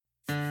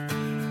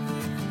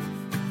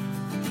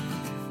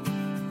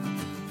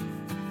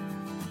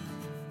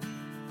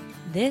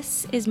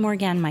This is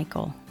Morgan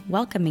Michael,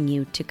 welcoming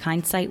you to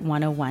Kindsight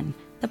 101,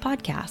 the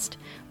podcast,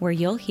 where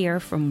you'll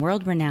hear from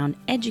world-renowned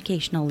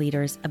educational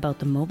leaders about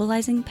the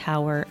mobilizing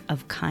power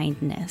of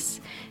kindness.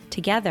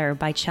 Together,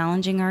 by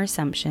challenging our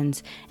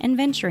assumptions and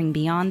venturing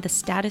beyond the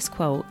status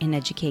quo in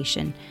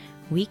education,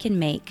 we can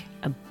make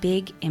a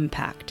big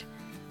impact,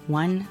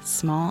 one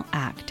small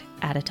act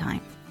at a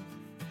time.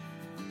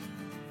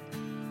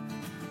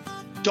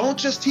 Don't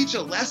just teach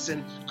a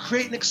lesson,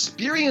 create an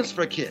experience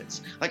for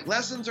kids. Like,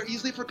 lessons are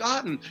easily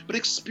forgotten, but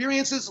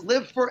experiences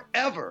live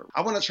forever. I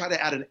want to try to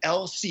add an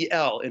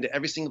LCL into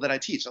every single that I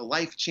teach, a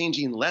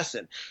life-changing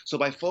lesson. So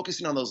by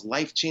focusing on those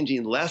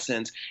life-changing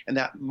lessons and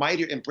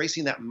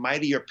embracing that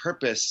mightier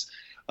purpose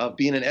of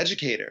being an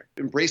educator,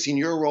 embracing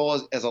your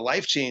role as a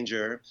life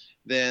changer,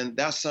 then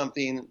that's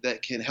something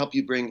that can help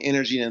you bring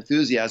energy and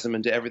enthusiasm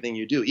into everything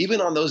you do. Even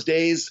on those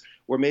days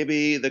where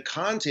maybe the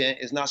content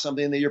is not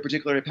something that you're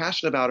particularly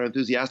passionate about or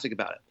enthusiastic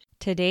about it.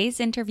 Today's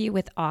interview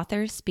with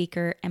author,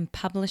 speaker, and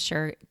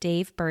publisher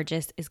Dave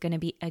Burgess is going to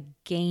be a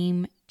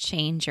game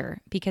changer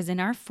because in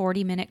our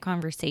 40-minute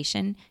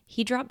conversation,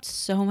 he dropped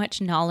so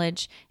much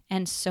knowledge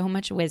and so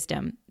much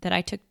wisdom that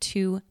I took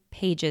 2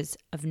 pages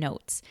of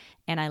notes,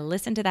 and I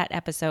listened to that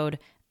episode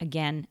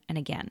again and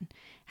again.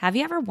 Have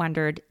you ever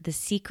wondered the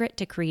secret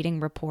to creating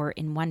rapport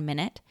in 1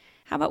 minute?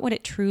 How about what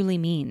it truly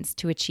means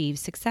to achieve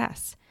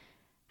success?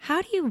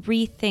 How do you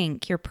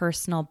rethink your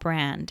personal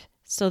brand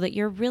so that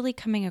you're really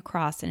coming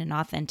across in an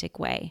authentic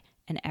way?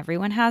 And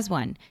everyone has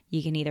one.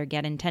 You can either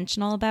get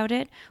intentional about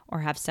it or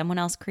have someone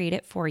else create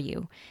it for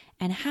you.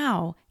 And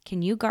how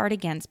can you guard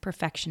against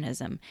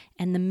perfectionism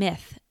and the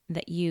myth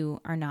that you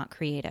are not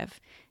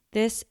creative?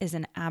 This is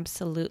an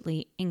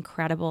absolutely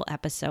incredible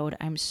episode.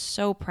 I'm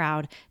so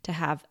proud to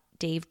have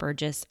Dave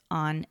Burgess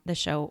on the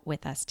show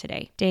with us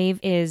today. Dave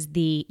is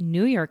the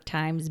New York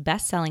Times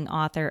bestselling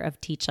author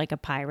of Teach Like a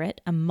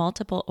Pirate, a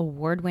multiple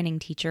award-winning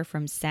teacher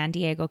from San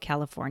Diego,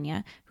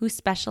 California, who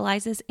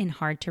specializes in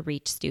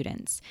hard-to-reach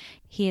students.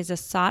 He is a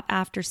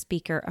sought-after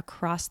speaker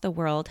across the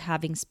world,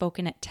 having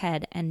spoken at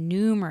TED and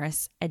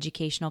numerous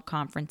educational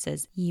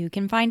conferences. You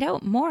can find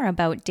out more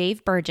about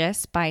Dave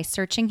Burgess by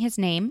searching his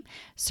name,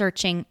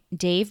 searching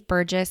Dave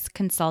Burgess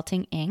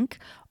Consulting, Inc.,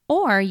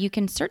 or you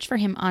can search for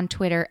him on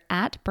Twitter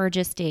at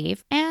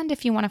BurgessDave. And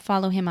if you want to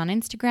follow him on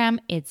Instagram,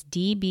 it's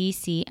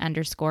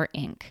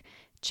DBC_Inc.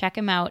 Check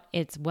him out.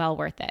 It's well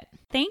worth it.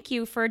 Thank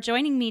you for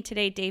joining me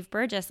today, Dave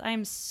Burgess.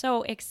 I'm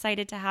so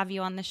excited to have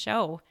you on the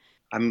show.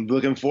 I'm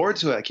looking forward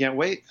to it. I can't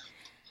wait.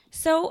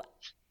 So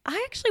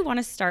I actually want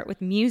to start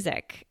with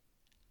music.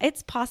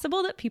 It's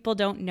possible that people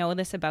don't know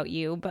this about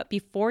you, but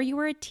before you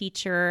were a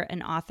teacher,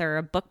 an author,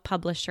 a book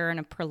publisher, and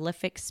a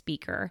prolific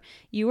speaker,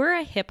 you were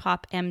a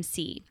hip-hop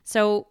MC.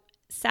 So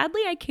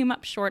sadly, I came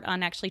up short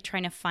on actually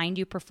trying to find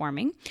you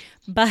performing,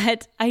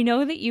 but I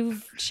know that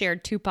you've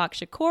shared Tupac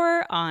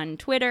Shakur on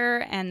Twitter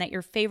and that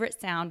your favorite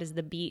sound is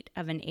the beat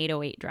of an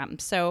 808 drum.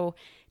 So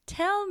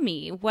tell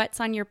me what's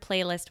on your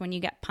playlist when you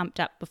get pumped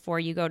up before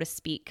you go to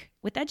speak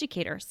with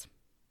educators.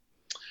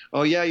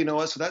 Oh, yeah, you know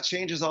what? So that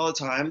changes all the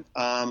time.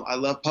 I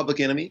love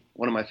Public Enemy,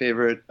 one of my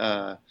favorite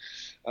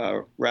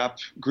rap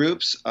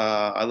groups.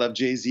 I love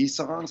Jay-Z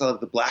songs. I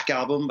love the Black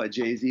Album by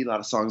Jay-Z, a lot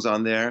of songs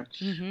on there.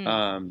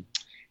 Mm-hmm.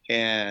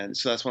 And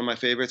so that's one of my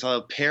favorites. I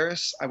love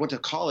Paris. I went to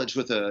college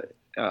with a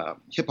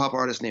hip-hop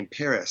artist named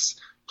Paris,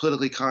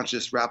 politically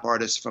conscious rap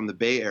artist from the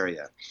Bay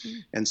Area. Mm.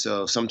 And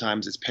so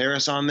sometimes it's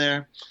Paris on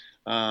there.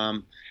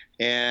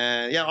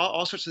 And yeah,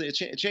 all sorts of it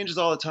changes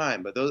all the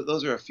time, but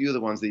those are a few of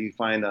the ones that you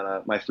find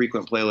on my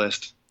frequent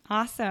playlist.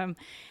 Awesome.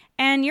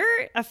 And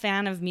you're a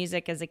fan of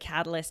music as a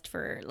catalyst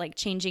for like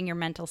changing your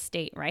mental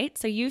state, right?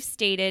 So you've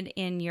stated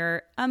in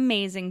your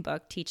amazing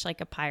book, Teach Like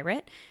a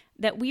Pirate,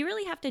 that we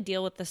really have to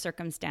deal with the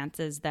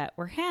circumstances that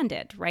we're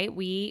handed, right?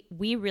 We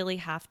really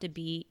have to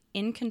be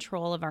in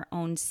control of our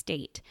own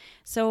state.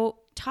 So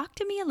talk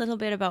to me a little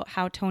bit about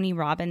how Tony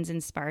Robbins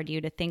inspired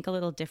you to think a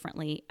little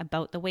differently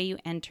about the way you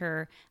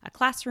enter a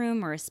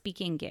classroom or a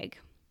speaking gig.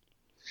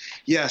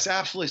 Yes,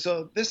 absolutely.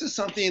 So this is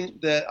something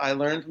that I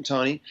learned from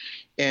Tony,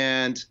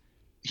 and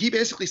he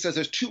basically says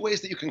there's 2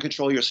 ways that you can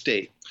control your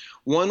state.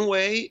 One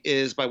way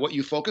is by what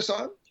you focus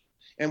on.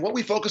 And what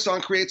we focus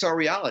on creates our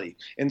reality.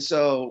 And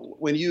so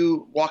when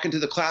you walk into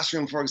the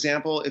classroom, for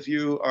example,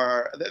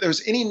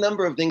 there's any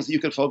number of things that you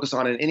could focus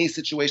on in any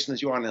situation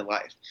that you are in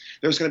life.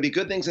 There's going to be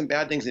good things and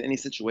bad things in any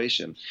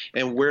situation.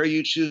 And where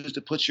you choose to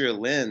put your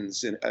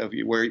lens and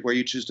where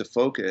you choose to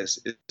focus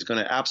is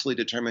going to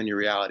absolutely determine your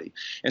reality.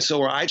 And so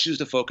where I choose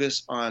to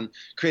focus on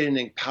creating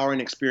empowering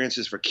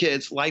experiences for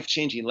kids,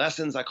 life-changing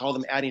lessons, I call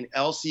them adding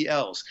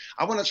LCLs.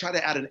 I want to try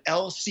to add an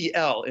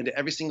LCL into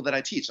every single that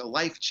I teach, a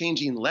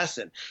life-changing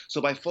lesson. So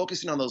by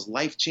focusing on those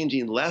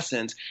life-changing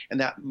lessons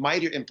and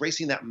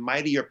embracing that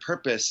mightier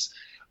purpose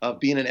of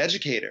being an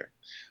educator,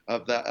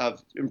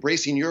 of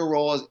embracing your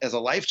role as a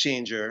life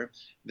changer,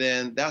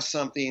 then that's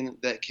something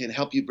that can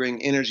help you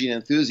bring energy and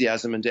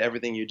enthusiasm into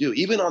everything you do.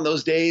 Even on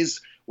those days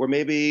where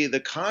maybe the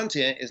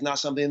content is not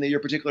something that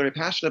you're particularly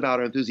passionate about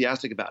or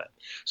enthusiastic about it.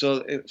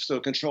 So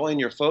controlling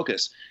your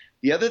focus.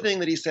 The other thing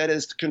that he said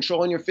is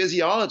controlling your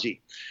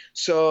physiology.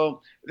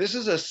 So this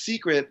is a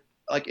secret.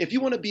 Like if you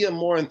want to be a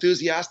more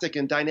enthusiastic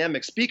and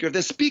dynamic speaker,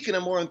 then speak in a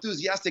more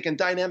enthusiastic and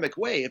dynamic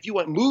way. If you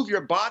want, move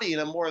your body in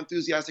a more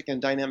enthusiastic and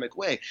dynamic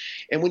way.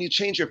 And when you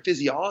change your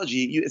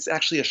physiology, it's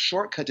actually a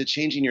shortcut to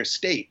changing your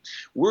state.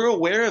 We're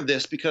aware of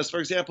this because, for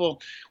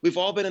example, we've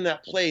all been in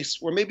that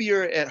place where maybe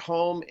you're at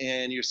home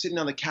and you're sitting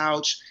on the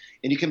couch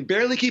and you can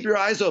barely keep your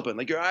eyes open,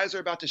 like your eyes are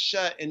about to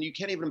shut and you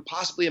can't even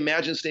possibly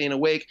imagine staying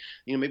awake.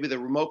 Maybe the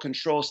remote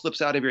control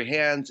slips out of your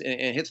hands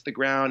and hits the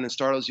ground and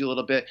startles you a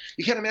little bit.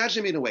 You can't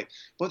imagine being awake.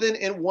 But then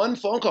in one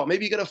phone call,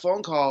 maybe you get a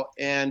phone call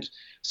and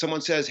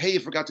someone says, hey, you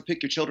forgot to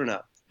pick your children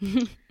up.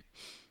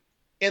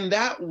 In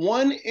that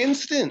one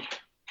instant,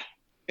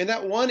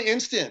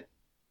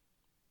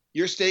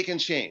 your state can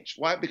change.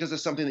 Why? Because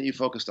it's something that you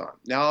focused on.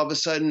 Now, all of a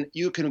sudden,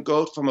 you can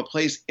go from a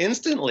place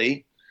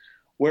instantly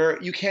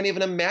where you can't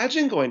even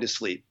imagine going to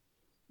sleep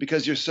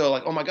because you're so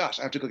like, oh my gosh,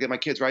 I have to go get my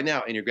kids right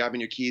now. And you're grabbing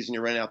your keys and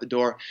you're running out the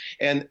door.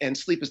 And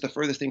sleep is the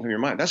furthest thing from your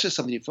mind. That's just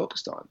something you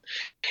focused on.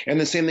 And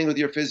the same thing with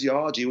your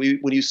physiology.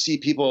 When you see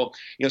people,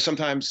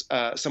 sometimes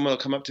someone will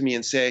come up to me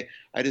and say,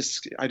 I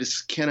just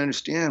can't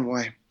understand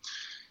why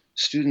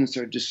students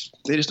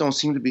they just don't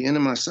seem to be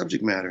into my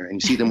subject matter.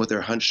 And you see them with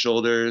their hunched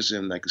shoulders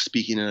and like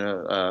speaking in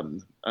a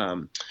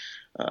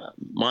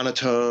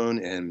monotone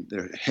and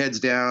their heads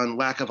down,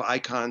 lack of eye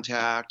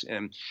contact.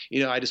 And,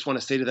 I just want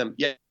to say to them,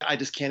 yeah, I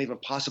just can't even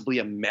possibly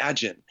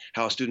imagine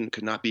how a student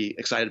could not be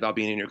excited about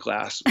being in your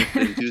class with the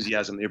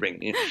enthusiasm they're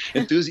bringing.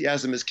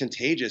 Enthusiasm is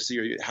contagious. So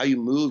how you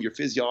move, your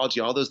physiology,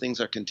 all those things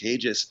are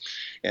contagious.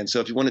 And so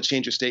if you want to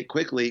change your state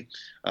quickly,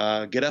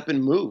 get up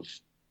and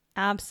move.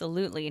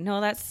 Absolutely.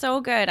 No, that's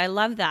so good. I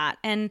love that.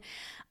 And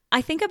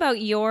I think about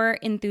your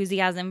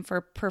enthusiasm for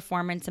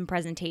performance and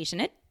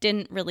presentation. It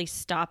didn't really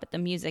stop at the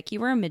music. You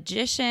were a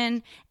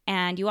magician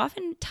and you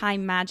often tie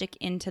magic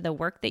into the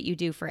work that you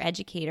do for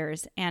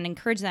educators and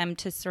encourage them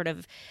to sort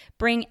of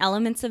bring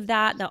elements of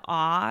that, the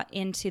awe,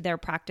 into their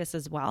practice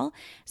as well.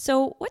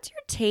 So what's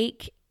your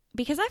take?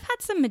 Because I've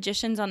had some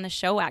magicians on the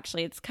show,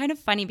 actually. It's kind of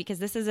funny because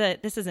this is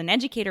an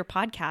educator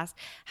podcast.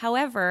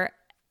 However,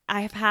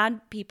 I have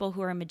had people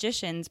who are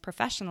magicians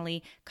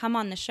professionally come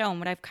on the show, and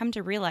what I've come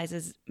to realize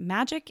is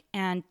magic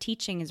and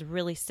teaching is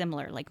really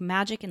similar. Like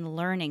magic and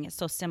learning is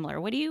so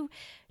similar. Do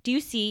you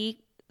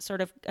see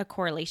sort of a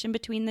correlation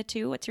between the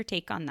two? What's your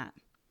take on that?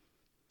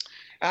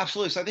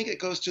 Absolutely. So I think it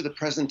goes to the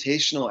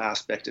presentational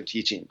aspect of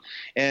teaching.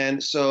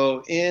 And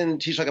so in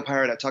Teach Like a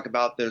Pirate, I talk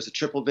about there's a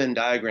triple Venn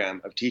diagram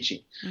of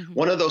teaching. Mm-hmm.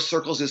 One of those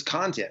circles is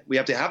content. We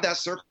have to have that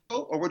circle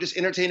or we're just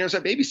entertainers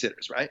or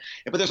babysitters, right?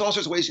 But there's all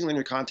sorts of ways you can learn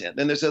your content.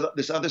 Then there's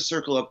this other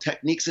circle of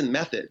techniques and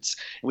methods.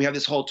 And we have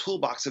this whole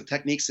toolbox of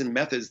techniques and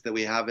methods that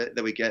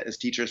we get as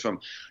teachers from,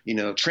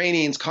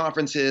 trainings,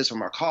 conferences,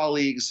 from our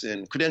colleagues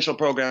and credential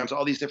programs,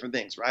 all these different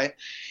things, right?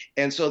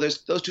 And so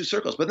there's those two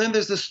circles. But then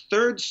there's this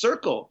third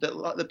circle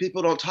that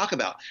people don't talk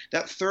about,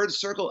 that third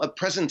circle of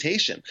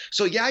presentation.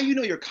 So yeah,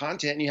 your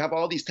content and you have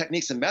all these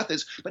techniques and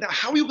methods, but now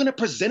how are you going to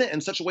present it in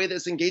such a way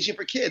that's engaging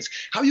for kids?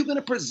 How are you going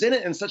to present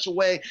it in such a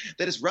way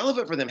that is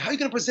relevant for them? How are you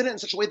going to present it in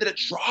such a way that it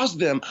draws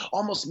them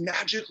almost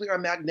magically or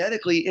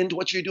magnetically into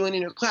what you're doing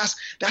in your class?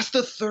 That's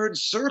the third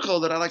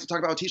circle that I like to talk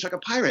about with Teach Like a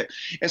Pirate.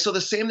 And so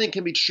the same thing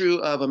can be true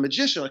of a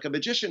magician. Like a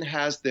magician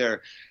has the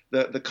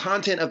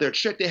content of their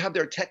trick, they have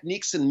their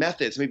techniques and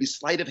methods, maybe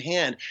sleight of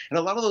hand. And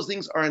a lot of those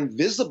things are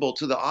invisible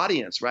to the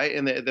audience, right?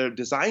 And they're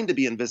designed to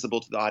be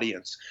invisible to the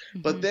audience.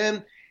 Mm-hmm. But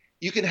then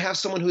you can have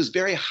someone who's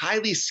very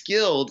highly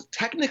skilled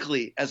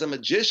technically as a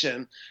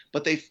magician,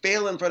 but they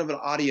fail in front of an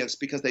audience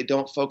because they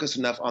don't focus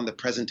enough on the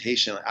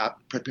presentational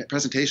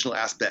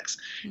aspects.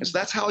 Mm-hmm. And so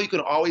that's how you can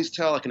always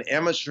tell like an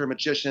amateur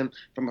magician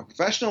from a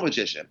professional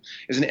magician.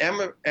 Is an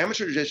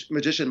amateur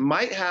magician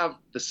might have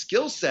the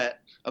skill set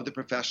of the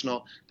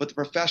professional, but the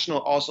professional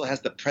also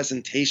has the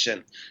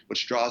presentation,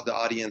 which draws the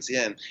audience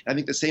in. And I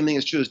think the same thing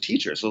is true as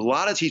teachers. So a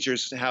lot of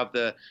teachers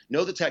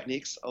know the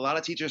techniques, a lot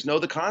of teachers know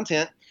the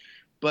content,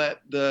 but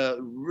the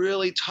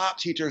really top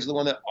teachers are the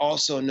one that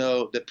also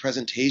know that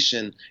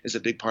presentation is a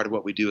big part of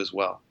what we do as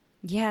well.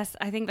 Yes,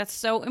 I think that's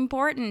so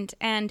important.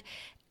 And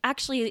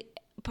actually,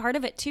 part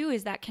of it too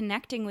is that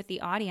connecting with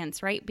the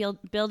audience, right?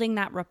 Building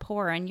that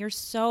rapport. And you're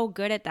so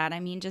good at that.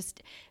 I mean,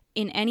 just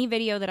in any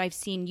video that I've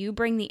seen, you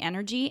bring the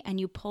energy and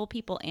you pull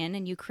people in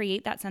and you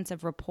create that sense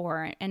of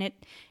rapport. And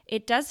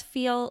it does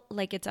feel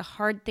like it's a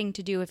hard thing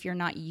to do if you're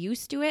not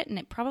used to it. And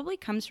it probably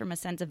comes from a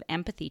sense of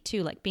empathy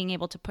too, like being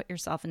able to put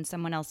yourself in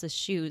someone else's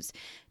shoes.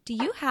 Do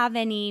you have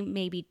any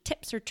maybe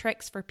tips or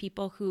tricks for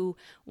people who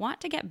want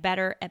to get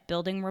better at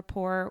building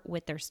rapport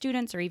with their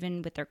students or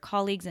even with their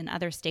colleagues and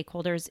other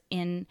stakeholders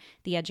in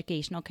the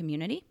educational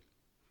community?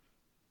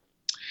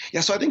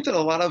 Yeah, so I think that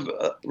a lot of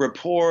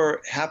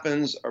rapport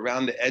happens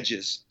around the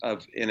edges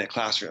in a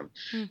classroom.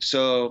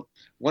 So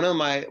one of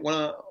my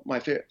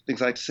favorite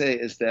things I like to say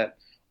is that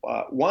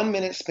 1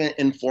 minute spent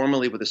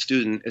informally with a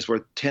student is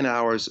worth 10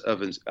 hours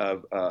of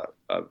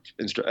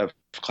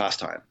class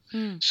time.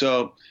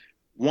 So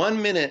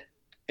 1 minute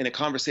in a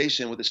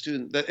conversation with a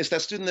student, it's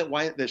that student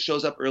that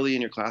shows up early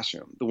in your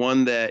classroom, the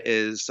one that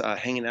is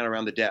hanging out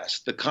around the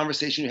desk, the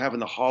conversation you have in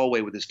the hallway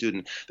with the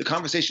student, the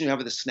conversation you have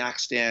at the snack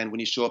stand when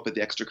you show up at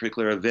the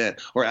extracurricular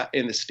event, or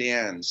in the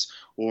stands,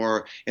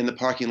 or in the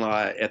parking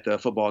lot at the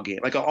football game.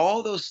 Like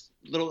all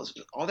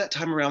that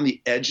time around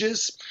the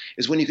edges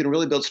is when you can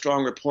really build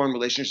strong rapport and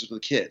relationships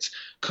with kids.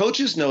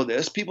 Coaches know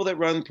this. People that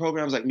run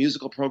programs like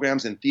musical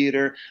programs and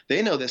theater,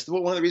 they know this.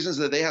 One of the reasons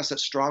that they have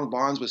such strong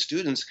bonds with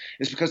students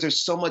is because there's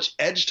so much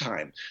edge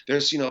time.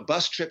 There's,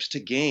 bus trips to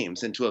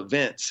games and to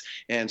events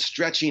and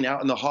stretching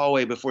out in the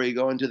hallway before you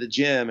go into the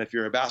gym if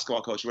you're a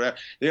basketball coach or whatever.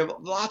 They have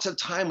lots of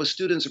time with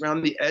students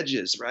around the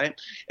edges, right?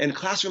 And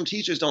classroom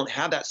teachers don't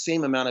have that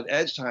same amount of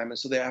edge time, and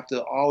so they have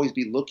to always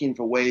be looking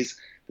for ways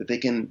that they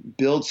can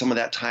build some of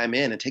that time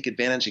in and take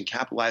advantage and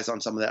capitalize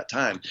on some of that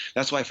time.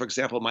 That's why, for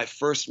example, my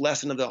first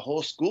lesson of the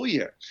whole school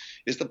year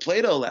is the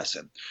Play-Doh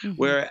lesson,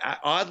 where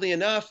oddly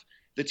enough,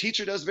 the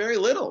teacher does very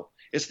little.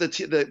 It's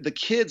the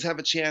kids have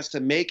a chance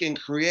to make and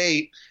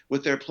create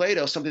with their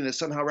Play-Doh something that's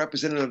somehow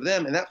representative of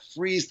them, and that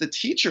frees the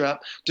teacher up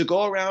to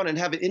go around and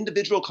have an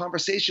individual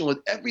conversation with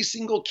every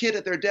single kid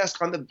at their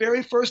desk on the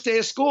very first day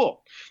of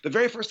school. The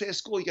very first day of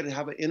school, you get to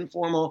have an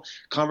informal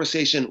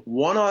conversation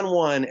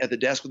one-on-one at the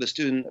desk with a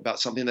student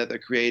about something that they're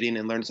creating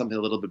and learn something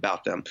a little bit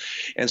about them.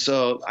 And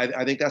so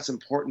I think that's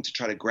important to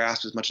try to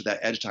grasp as much of that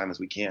edge time as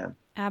we can.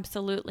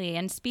 Absolutely.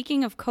 And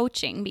speaking of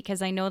coaching,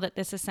 because I know that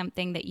this is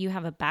something that you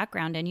have a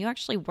background in, you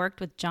actually worked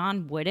with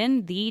John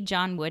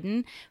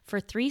Wooden, for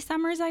 3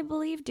 summers, I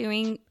believe,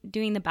 doing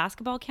the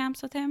basketball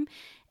camps with him.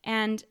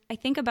 And I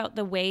think about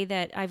the way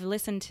that I've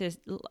listened to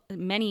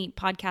many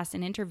podcasts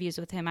and interviews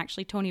with him.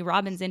 Actually, Tony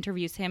Robbins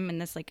interviews him in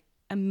this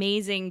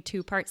amazing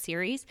 2-part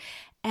series.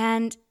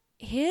 And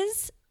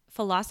his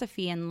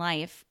philosophy in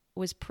life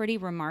was pretty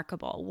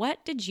remarkable.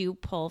 What did you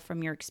pull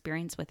from your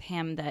experience with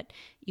him that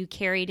you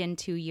carried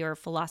into your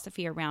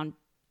philosophy around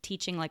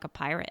teaching like a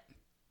pirate?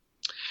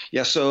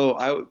 Yeah,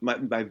 so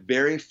my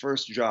very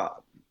first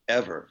job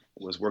ever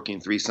was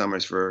working 3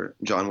 summers for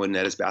John Wooden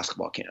at his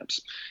basketball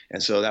camps.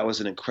 And so that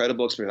was an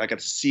incredible experience. I got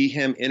to see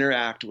him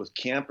interact with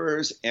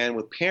campers and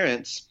with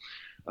parents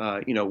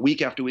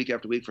week after week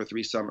after week for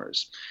 3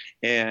 summers.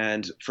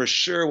 And for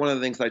sure, one of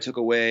the things that I took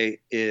away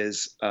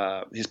is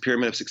his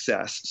pyramid of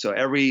success. So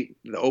the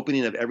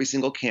opening of every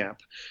single camp,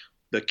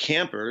 the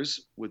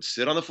campers would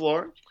sit on the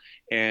floor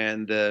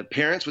and the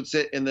parents would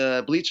sit in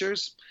the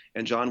bleachers,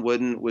 and John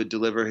Wooden would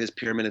deliver his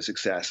pyramid of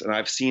success. And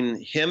I've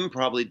seen him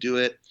probably do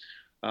it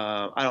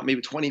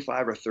maybe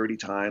 25 or 30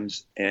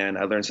 times, and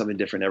I learned something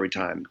different every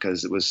time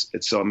because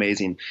it's so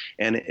amazing.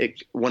 And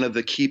one of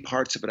the key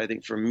parts of it, I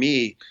think, for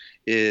me,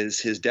 is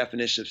his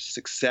definition of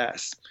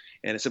success.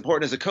 And it's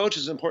important as a coach,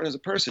 it's important as a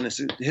person.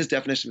 His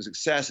definition of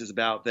success is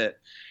about that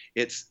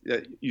it's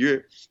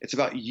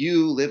about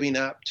you living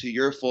up to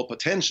your full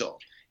potential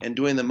and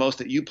doing the most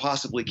that you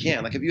possibly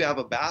can. Like if you have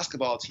a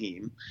basketball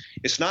team,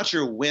 it's not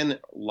your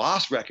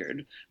win-loss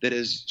record that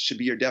should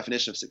be your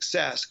definition of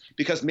success,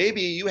 because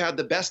maybe you had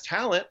the best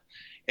talent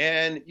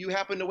and you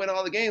happen to win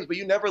all the games, but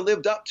you never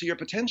lived up to your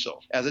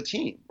potential as a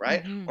team,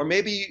 right? Mm-hmm. Or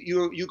maybe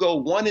you go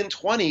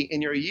 1-20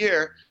 in your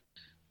year,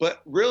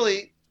 but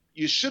really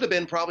you should have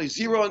been probably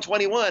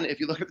 0-21 if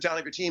you look at the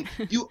talent of your team.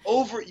 The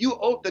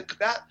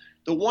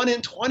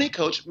 1-20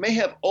 coach may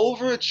have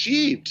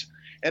overachieved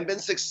and been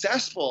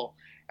successful,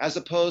 as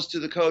opposed to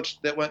the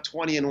coach that went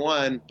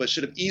 20-1, but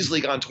should have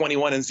easily gone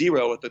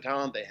 21-0 with the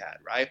talent they had,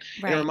 right?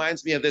 And it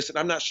reminds me of this, and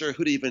I'm not sure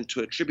who to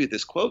attribute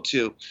this quote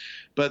to,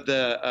 but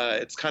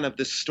it's kind of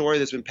this story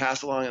that's been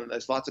passed along, and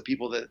there's lots of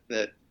people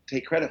that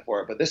take credit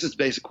for it. But this is the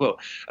basic quote.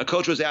 A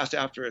coach was asked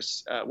after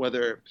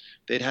whether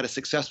they'd had a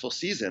successful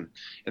season,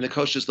 and the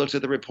coach just looked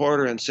at the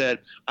reporter and said,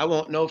 "I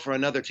won't know for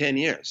another 10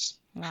 years."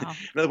 Wow.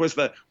 In other words,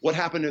 what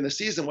happened during the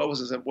season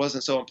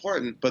wasn't so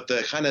important, but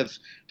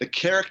the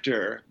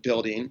character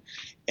building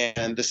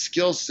and the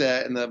skill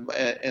set and the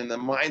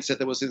mindset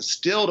that was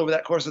instilled over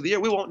that course of the year,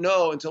 we won't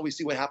know until we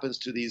see what happens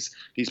to these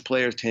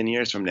players 10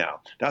 years from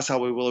now. That's how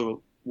we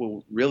will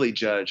really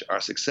judge our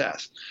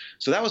success.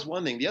 So that was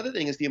one thing. The other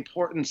thing is the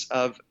importance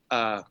of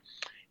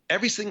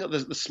every single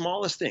the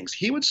smallest things.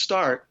 He would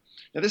start.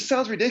 Now this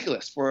sounds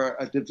ridiculous for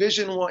a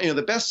Division I,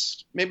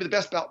 maybe the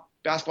best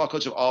basketball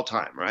coach of all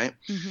time, right?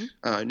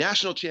 Mm-hmm.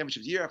 National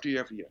championships year after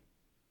year after year.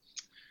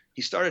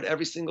 He started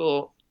every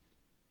single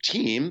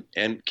team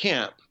and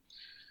camp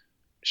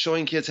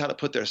showing kids how to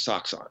put their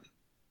socks on.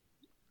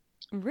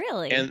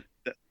 Really? And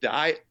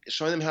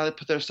showing them how to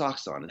put their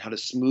socks on and how to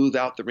smooth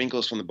out the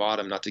wrinkles from the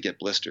bottom, not to get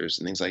blisters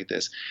and things like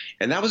this.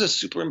 And that was a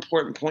super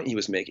important point he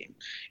was making,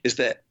 is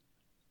that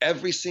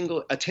every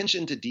single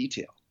attention to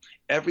detail,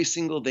 Every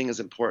single thing is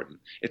important.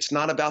 It's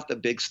not about the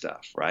big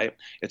stuff, right?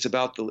 It's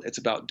about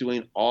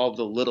doing all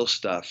the little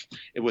stuff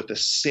with the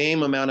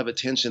same amount of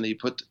attention that you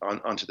put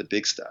onto the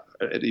big stuff,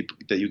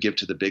 that you give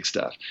to the big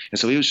stuff. And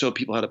so we would show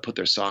people how to put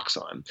their socks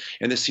on.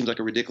 And this seems like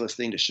a ridiculous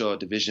thing to show a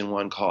Division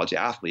I college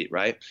athlete,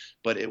 right?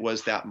 But it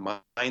was that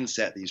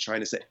mindset that he's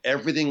trying to say,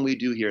 everything we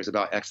do here is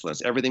about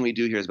excellence. Everything we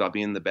do here is about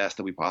being the best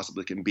that we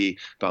possibly can be,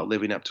 about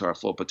living up to our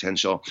full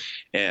potential.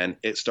 And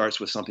it starts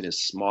with something as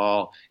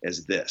small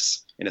as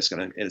this. And it's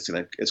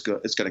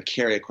gonna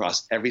carry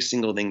across every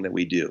single thing that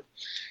we do.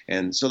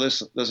 And so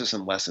those are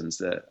some lessons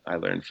that I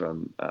learned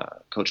from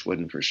Coach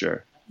Wooden for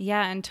sure.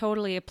 Yeah, and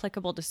totally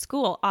applicable to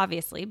school,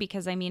 obviously,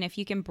 because I mean, if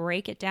you can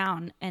break it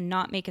down and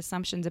not make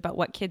assumptions about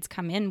what kids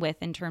come in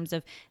with in terms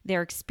of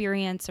their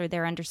experience or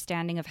their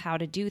understanding of how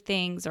to do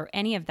things or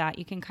any of that,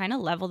 you can kind of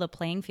level the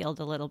playing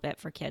field a little bit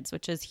for kids,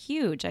 which is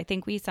huge. I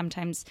think we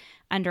sometimes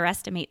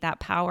underestimate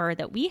that power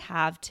that we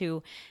have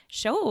to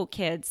show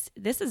kids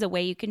this is a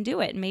way you can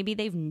do it. And maybe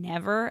they've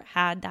never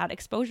had that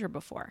exposure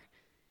before.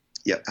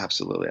 Yeah,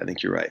 absolutely. I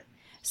think you're right.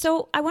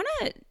 So I want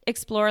to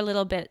explore a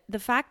little bit the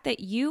fact that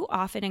you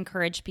often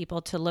encourage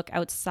people to look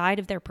outside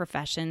of their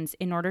professions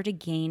in order to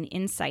gain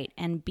insight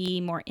and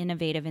be more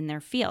innovative in their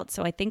field.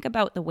 So I think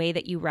about the way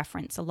that you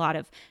reference a lot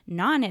of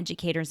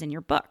non-educators in your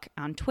book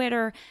on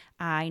Twitter.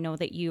 I know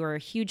that you are a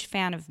huge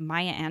fan of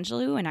Maya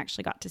Angelou and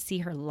actually got to see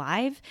her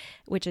live,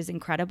 which is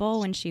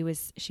incredible when she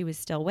was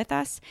still with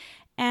us.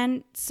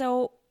 And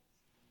so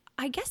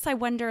I guess I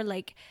wonder,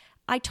 like,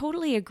 I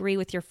totally agree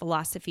with your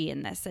philosophy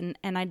in this, and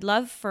I'd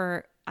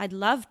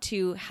love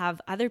to have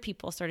other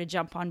people sort of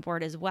jump on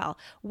board as well.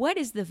 What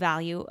is the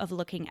value of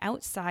looking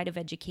outside of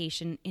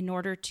education in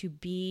order to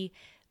be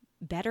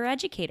better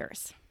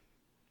educators?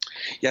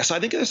 Yeah, so I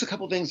think there's a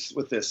couple things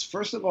with this.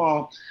 First of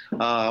all,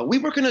 we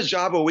work in a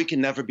job where we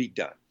can never be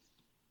done.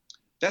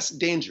 That's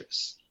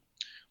dangerous.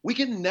 We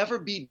can never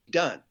be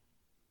done.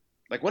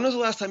 Like, when was the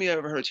last time you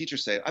ever heard a teacher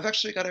say, I've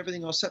actually got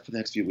everything all set for the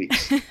next few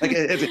weeks? Like,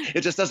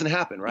 it just doesn't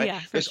happen, right?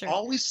 Yeah, There's sure.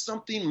 always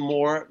something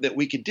more that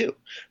we could do.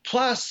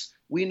 Plus,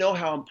 we know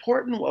how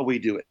important what we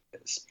do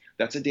is.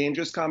 That's a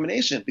dangerous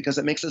combination because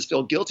it makes us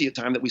feel guilty at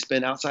time that we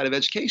spend outside of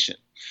education.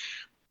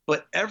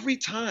 But every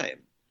time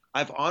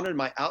I've honored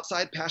my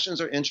outside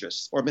passions or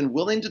interests or been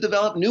willing to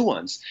develop new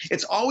ones,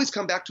 it's always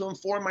come back to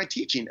inform my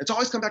teaching. It's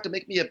always come back to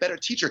make me a better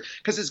teacher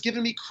because it's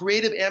given me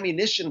creative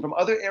ammunition from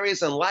other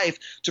areas in life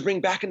to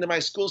bring back into my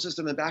school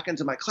system and back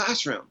into my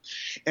classroom.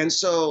 And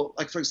so,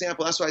 like, for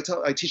example, that's why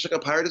I Teach Like a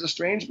Pirate is a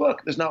strange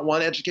book. There's not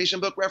one education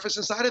book reference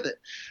inside of it.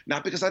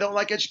 Not because I don't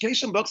like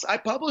education books. I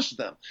published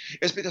them.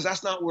 It's because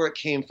that's not where it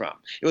came from.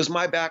 It was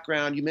my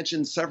background. You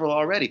mentioned several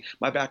already.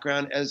 My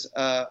background as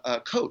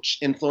a coach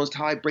influenced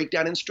how I break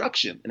down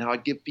instruction and how I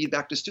give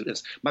feedback to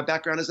students. My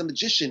background as a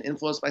magician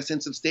influenced my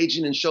sense of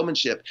staging and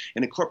showmanship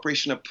and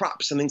incorporation of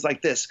props and things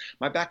like this.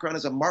 My background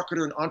as a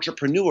marketer and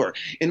entrepreneur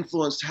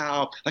influenced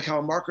how a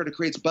marketer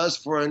creates buzz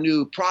for a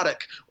new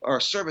product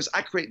or service.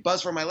 I create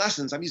buzz for my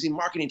lessons. I'm using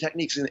marketing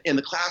techniques in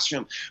the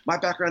classroom. My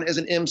background as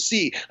an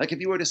MC, like if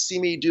you were to see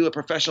me do a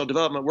professional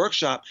development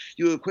workshop,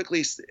 you would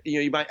quickly,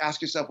 you might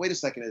ask yourself, wait a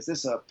second, is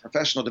this a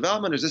professional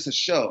development or is this a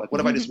show? Like,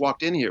 what if I just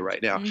walked in here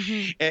right now?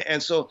 Mm-hmm.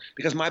 And so,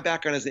 because my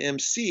background as an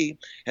MC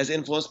has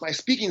influenced my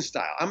speaking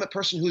style. I'm a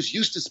person who's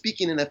used to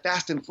speaking in a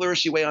fast and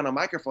flourishy way on a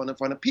microphone in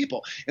front of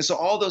people. And so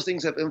all those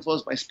things have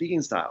influenced my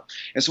speaking style.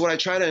 And so what I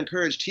try to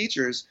encourage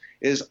teachers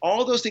is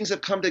all those things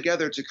have come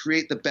together to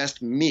create the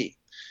best me.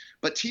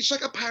 But Teach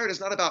Like a Pirate is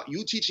not about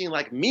you teaching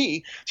like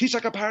me. Teach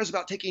Like a Pirate is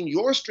about taking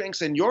your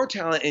strengths and your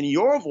talent and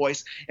your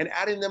voice and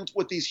adding them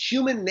with these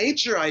human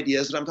nature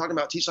ideas that I'm talking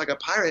about, Teach Like a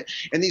Pirate,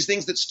 and these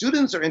things that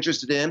students are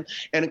interested in,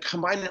 and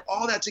combining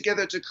all that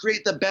together to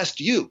create the best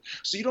you.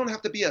 So you don't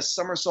have to be a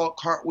somersault,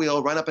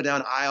 cartwheel, run up and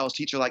down aisles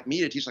teacher like me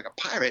to teach like a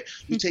pirate.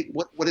 You take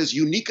what is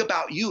unique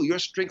about you, your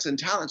strengths and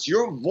talents,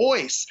 your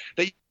voice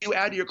that you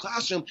add to your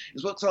classroom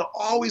is what's going to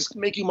always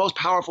make you most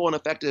powerful and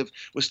effective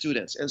with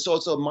students. And so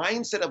it's a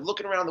mindset of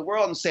looking around the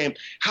world and saying,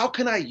 how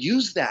can I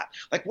use that?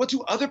 Like, what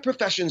do other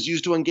professions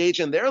use to engage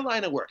in their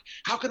line of work?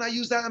 How can I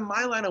use that in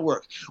my line of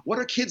work? What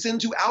are kids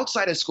into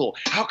outside of school?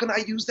 How can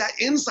I use that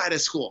inside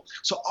of school?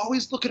 So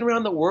always looking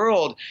around the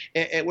world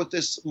and with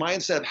this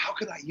mindset of how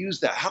can I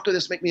use that? How can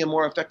this make me a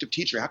more effective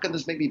teacher? How can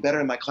this make me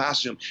better in my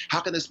classroom? How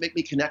can this make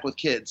me connect with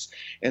kids?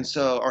 And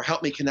so, or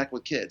help me connect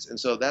with kids. And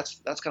so that's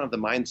kind of the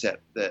mindset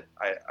that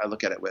I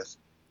look at it with.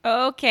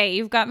 Okay,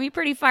 you've got me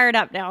pretty fired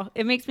up now.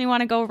 It makes me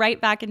want to go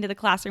right back into the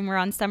classroom. We're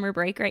on summer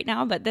break right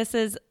now, but this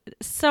is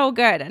so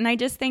good. And I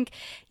just think,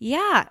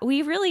 yeah,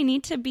 we really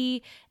need to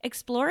be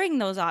exploring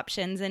those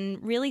options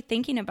and really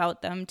thinking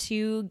about them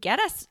to get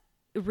us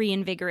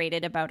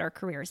reinvigorated about our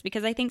careers.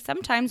 Because I think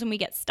sometimes when we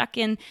get stuck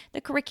in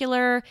the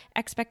curricular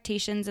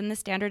expectations and the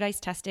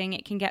standardized testing,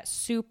 it can get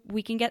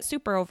we can get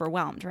super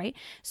overwhelmed, right?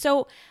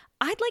 So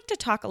I'd like to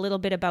talk a little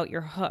bit about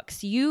your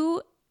hooks.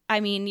 Your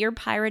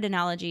pirate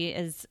analogy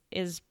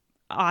is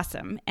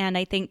awesome. And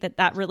I think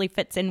that really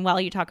fits in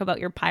well. You talk about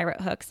your pirate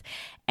hooks.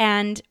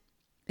 And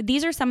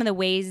these are some of the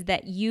ways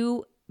that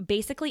you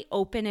basically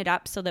open it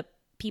up so that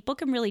people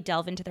can really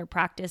delve into their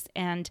practice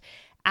and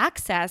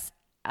access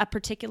a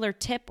particular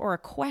tip or a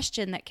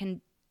question that can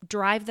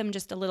drive them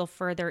just a little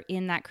further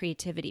in that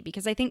creativity.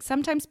 Because I think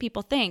sometimes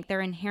people think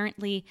they're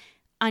inherently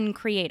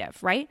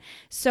uncreative, right?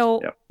 So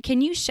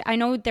can you, I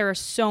know there are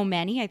so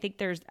many, I think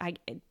there's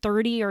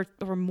 30 or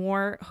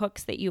more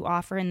hooks that you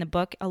offer in the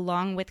book,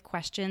 along with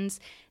questions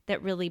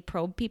that really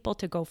probe people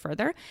to go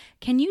further.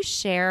 Can you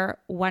share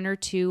one or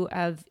two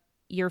of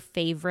your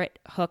favorite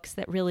hooks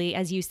that really,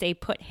 as you say,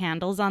 put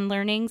handles on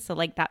learning? So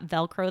like that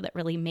Velcro that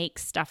really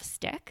makes stuff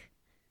stick?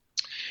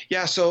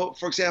 Yeah. So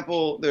for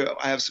example,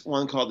 I have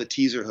one called the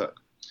teaser hook.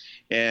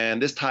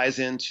 And this ties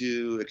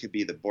into, it could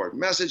be the board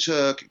message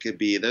hook. It could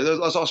be, there's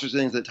all sorts of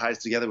things that ties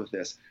together with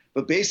this.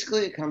 But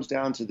basically it comes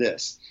down to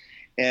this.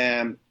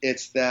 And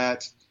it's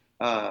that,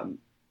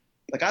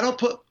 like I don't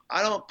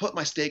put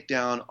my steak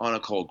down on a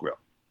cold grill.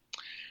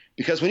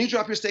 Because when you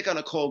drop your steak on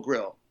a cold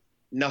grill,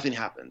 nothing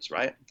happens,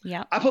 right?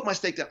 Yeah. I put my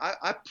steak down,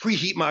 I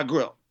preheat my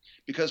grill.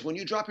 Because when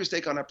you drop your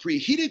steak on a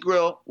preheated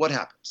grill, what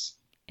happens?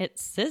 It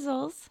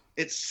sizzles.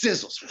 It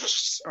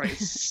sizzles. All right, it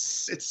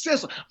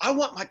sizzles. I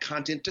want my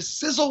content to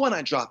sizzle when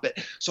I drop it.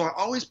 So I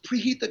always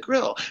preheat the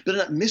grill,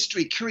 building up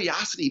mystery,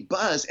 curiosity,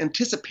 buzz,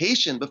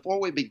 anticipation before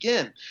we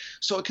begin.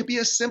 So it could be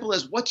as simple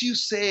as, what do you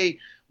say?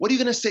 What are you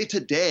going to say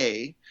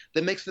today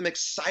that makes them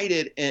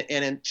excited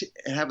and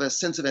have a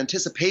sense of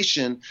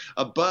anticipation,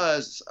 a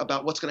buzz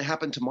about what's going to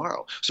happen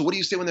tomorrow? So what do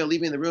you say when they're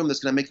leaving the room that's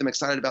going to make them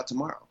excited about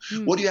tomorrow?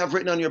 What do you have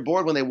written on your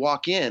board when they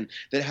walk in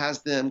that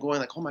has them going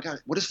like, oh my God,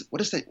 what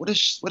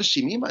does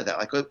she mean by that?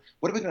 Like, I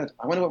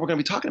wonder what we're going to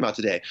be talking about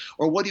today.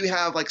 Or what do you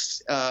have like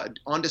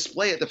on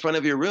display at the front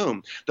of your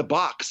room? The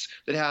box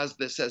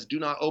that says do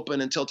not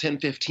open until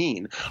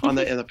 10:15 on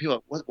and the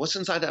people, what's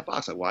inside that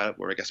box? Like,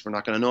 well, I guess we're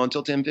not going to know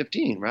until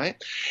 10:15,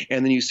 right?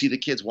 And then you see the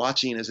kids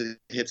watching as it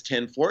hits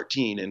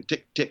 10:14 and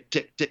tick, tick,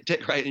 tick, tick,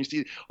 tick, right? And you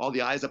see all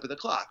the eyes up at the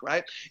clock,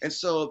 right? And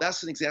so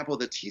that's an example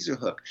of the teaser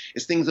hook.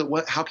 It's things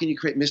that how can you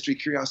create mystery,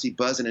 curiosity,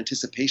 buzz, and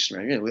anticipation,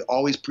 right? We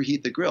always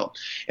preheat the grill.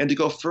 And to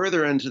go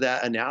further into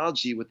that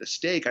analogy with the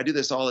steak, I do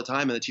this all the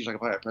time in the Teach Like a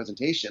Pilot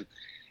presentation,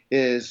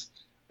 is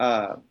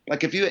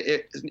like if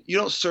you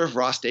don't serve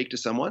raw steak to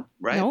someone,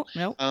 right?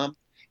 No.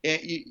 And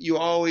you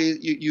always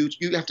you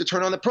have to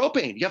turn on the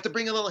propane. You have to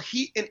bring a little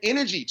heat and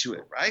energy to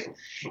it, right?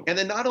 And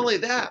then not only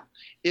that,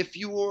 if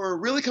you were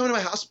really coming to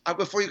my house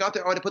before you got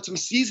there, I would have put some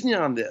seasoning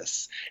on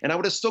this, and I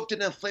would have soaked it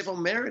in a flavor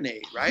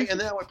marinade, right? And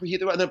then I would preheat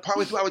it, and then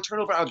partway through I would turn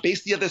over, I would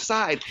baste the other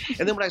side,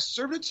 and then when I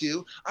served it to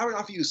you, I would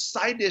offer you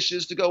side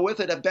dishes to go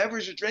with it, a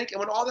beverage to drink, and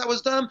when all that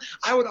was done,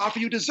 I would offer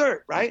you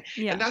dessert, right?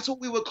 Yeah. And that's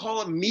what we would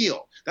call a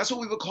meal. That's what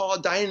we would call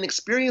a dining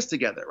experience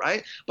together,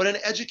 right? But in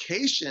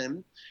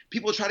education,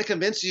 people try to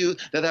convince you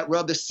that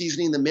rub, the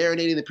seasoning, the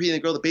marinating, the preheating the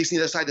grill, the basting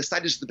the other side, the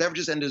side dishes, the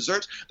beverages, and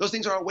desserts, those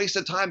things are a waste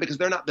of time because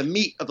they're not the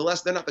meat of the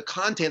lesson. They're not the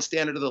content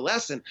standard of the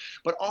lesson.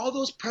 But all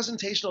those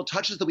presentational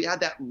touches that we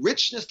add, that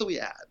richness that we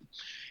add,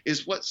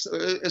 is what's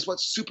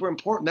super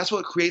important. That's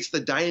what creates the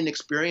dining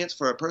experience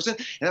for a person,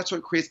 and that's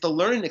what creates the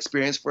learning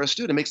experience for a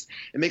student.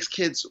 It makes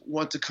kids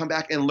want to come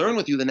back and learn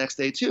with you the next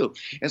day too.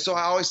 And so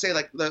I always say,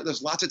 like,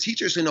 there's lots of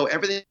teachers who know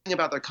everything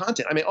about their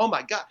content. I mean, oh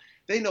my God,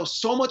 they know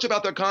so much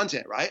about their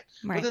content, right?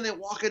 But then they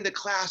walk into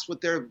class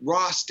with their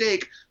raw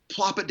steak,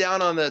 plop it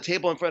down on the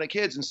table in front of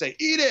kids and say,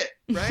 eat it,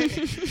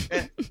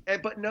 right?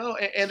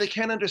 and they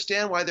can't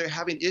understand why they're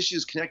having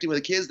issues connecting with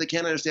the kids. They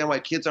can't understand why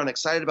kids aren't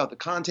excited about the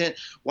content,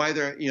 why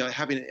they're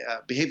having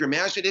behavior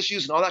management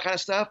issues and all that kind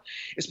of stuff.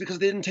 It's because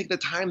they didn't take the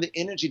time, the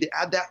energy to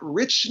add that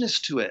richness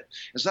to it.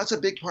 And so that's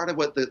a big part of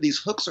what these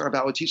hooks are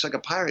about with Teach Like a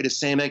Pirate, is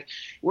saying, like,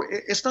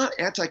 it's not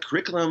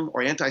anti-curriculum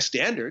or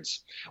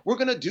anti-standards. We're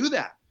going to do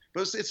that.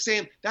 But it's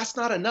saying that's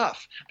not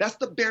enough. That's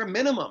the bare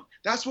minimum.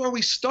 That's where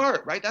we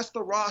start, right? That's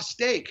the raw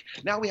steak.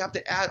 Now we have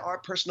to add our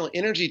personal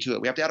energy to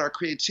it. We have to add our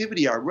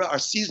creativity, our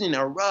seasoning,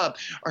 our rub,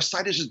 our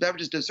side dishes,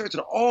 beverages, desserts,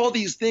 and all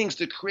these things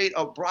to create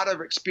a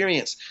broader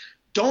experience.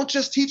 Don't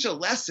just teach a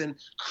lesson,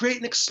 create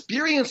an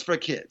experience for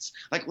kids.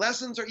 Like,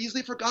 lessons are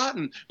easily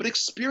forgotten, but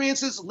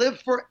experiences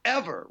live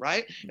forever,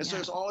 right? And so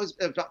it's always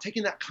about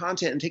taking that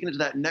content and taking it to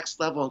that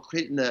next level and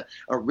creating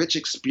a rich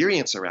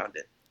experience around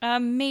it.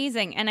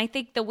 Amazing. And I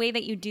think the way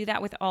that you do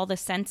that with all the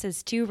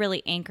senses too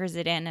really anchors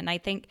it in. And I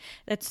think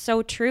that's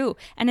so true.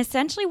 And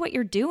essentially what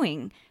you're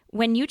doing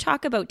when you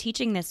talk about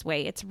teaching this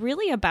way, it's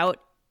really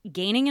about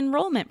gaining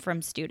enrollment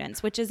from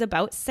students, which is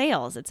about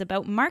sales. It's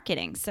about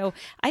marketing. So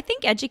I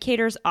think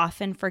educators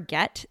often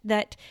forget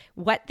that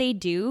what they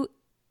do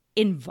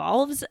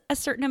involves a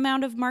certain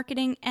amount of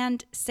marketing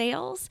and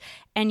sales.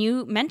 And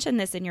you mentioned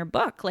this in your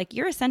book, like,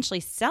 you're essentially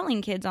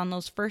selling kids on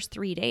those first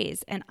 3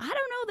 days. And I don't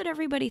know that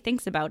everybody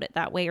thinks about it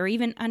that way or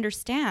even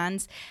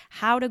understands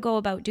how to go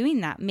about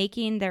doing that,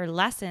 making their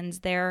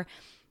lessons, their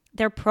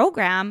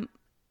program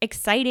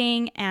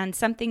exciting and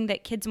something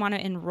that kids want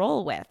to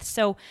enroll with.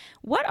 So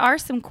what are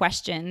some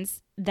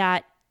questions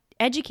that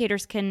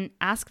educators can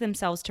ask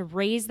themselves to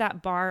raise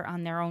that bar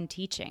on their own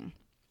teaching?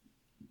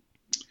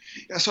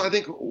 Yeah, so I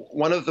think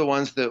one of the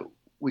ones that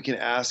we can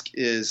ask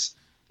is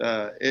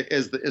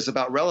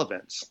about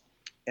relevance.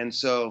 And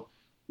so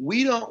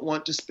we don't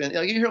want to spend,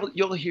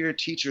 you'll hear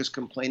teachers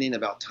complaining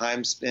about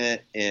time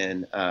spent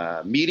in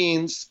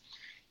meetings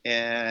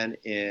and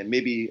in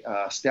maybe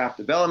staff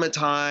development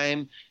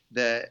time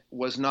that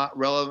was not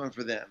relevant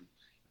for them.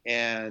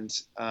 And,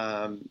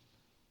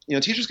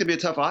 teachers can be a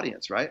tough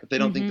audience, right? If they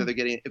don't think that they're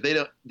getting, if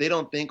they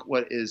don't think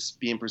what is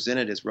being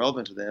presented is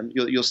relevant to them,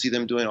 you'll see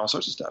them doing all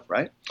sorts of stuff,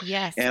 right?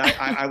 Yes. And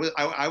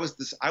I was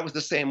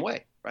the same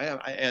way,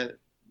 right?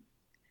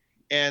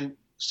 And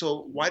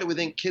so why do we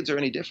think kids are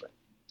any different?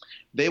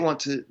 They want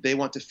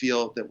to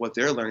feel that what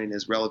they're learning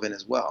is relevant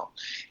as well.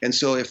 And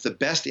so if the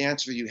best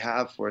answer you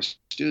have for a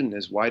student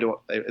is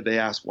they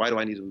ask, why do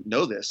I need to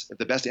know this? If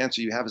the best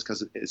answer you have is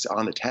because it's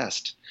on the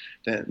test,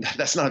 then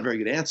that's not a very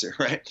good answer,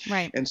 right?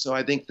 Right. And so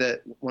I think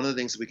that one of the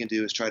things that we can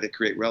do is try to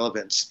create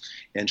relevance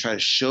and try to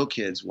show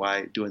kids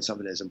why doing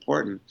something is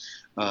important.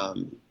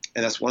 And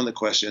that's one of the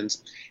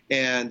questions.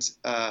 And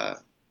but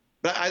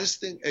I just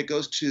think it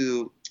goes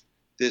to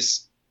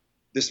this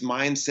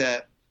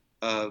mindset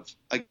of,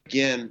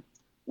 again,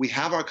 we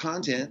have our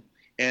content,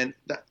 and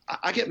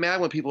I get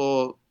mad when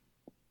people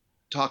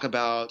talk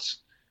about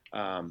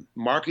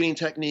marketing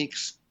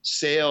techniques,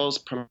 sales,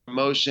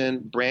 promotion,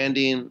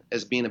 branding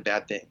as being a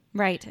bad thing.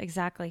 Right,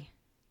 exactly.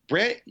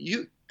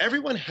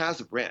 Everyone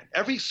has a brand.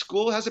 Every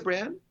school has a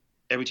brand.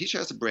 Every teacher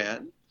has a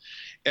brand.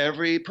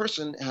 Every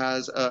person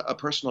has a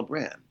personal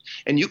brand.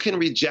 And you can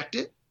reject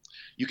it.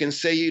 You can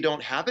say you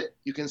don't have it.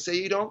 You can say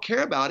you don't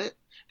care about it.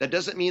 That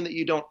doesn't mean that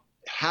you don't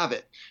have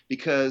it,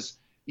 because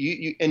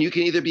you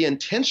can either be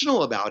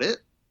intentional about it,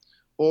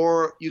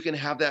 or you can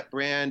have that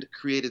brand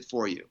created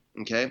for you.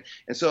 Okay.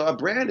 And so a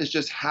brand is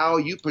just how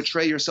you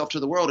portray yourself to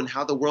the world and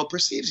how the world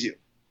perceives you.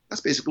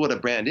 That's basically what a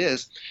brand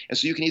is. And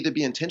so you can either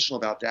be intentional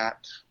about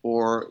that,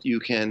 or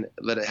you can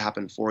let it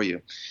happen for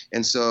you.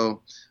 And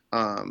so,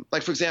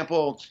 like, for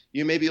example,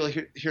 you'll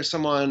hear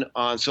someone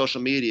on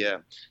social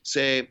media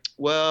say,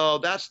 well,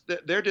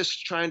 they're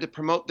just trying to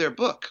promote their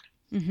book.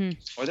 Mm-hmm.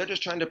 Or they're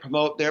just trying to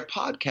promote their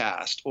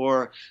podcast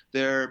or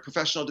their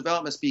professional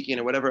development speaking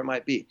or whatever it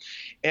might be.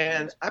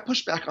 And I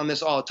push back on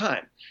this all the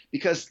time,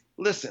 because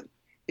listen,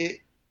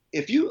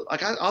 if you,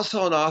 like, I'll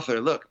tell an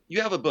author, look,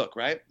 you have a book,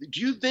 right?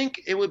 Do you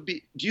think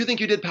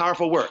you did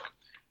powerful work?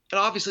 And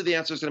obviously the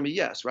answer is going to be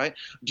yes, right?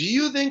 Do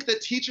you think that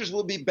teachers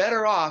will be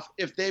better off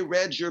if they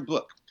read your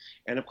book?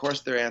 And of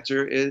course their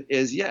answer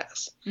is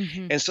yes.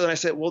 Mm-hmm. And so I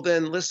said, well,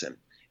 then listen,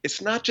 it's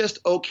not just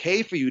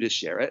okay for you to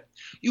share it.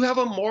 You have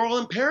a moral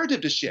imperative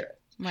to share it.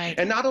 Right.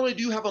 And not only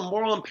do you have a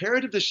moral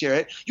imperative to share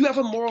it, you have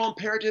a moral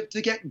imperative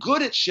to get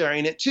good at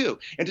sharing it too,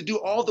 and to do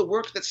all the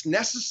work that's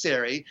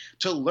necessary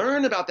to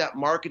learn about that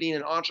marketing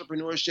and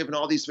entrepreneurship and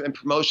all these, and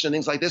promotion and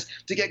things like this,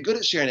 to get good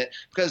at sharing it.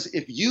 Because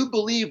if you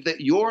believe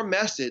that your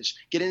message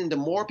getting into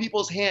more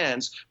people's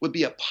hands would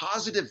be a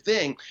positive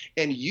thing,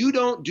 and you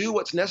don't do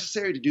what's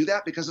necessary to do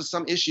that because of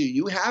some issue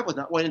you have with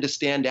not wanting to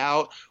stand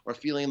out or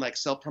feeling like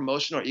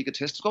self-promotion or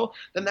egotistical,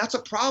 then that's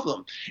a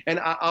problem. And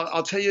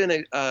I'll tell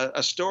you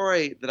a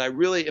story that I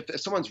really,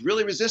 if someone's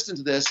really resistant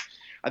to this,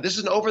 this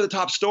is an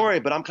over-the-top story,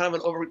 but I'm kind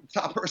of an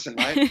over-the-top person,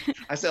 right?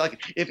 I say,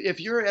 like, if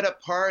you're at a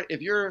party, if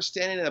you're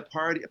standing at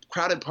a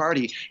crowded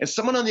party, and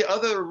someone on the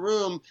other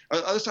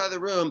side of the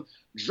room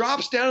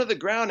drops down to the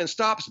ground and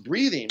stops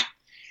breathing,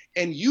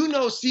 and you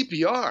know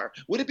CPR,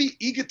 would it be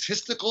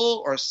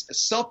egotistical or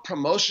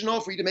self-promotional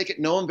for you to make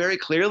it known very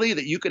clearly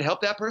that you could help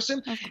that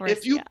person? Of course,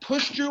 if you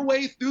pushed your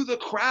way through the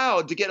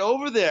crowd to get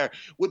over there,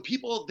 would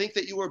people think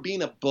that you were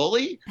being a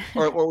bully,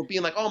 or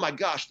being like, oh my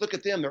gosh, look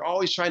at them, they're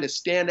always trying to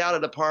stand out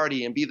at a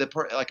party and be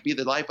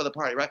the life of the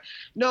party, right?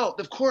 No,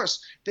 of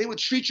course, they would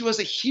treat you as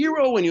a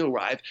hero when you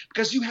arrive,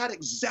 because you had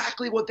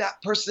exactly what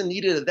that person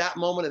needed at that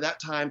moment, at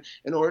that time,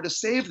 in order to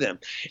save them.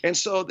 And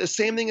so the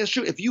same thing is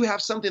true. If you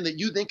have something that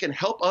you think can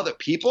help other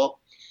people,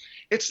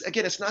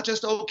 it's not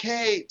just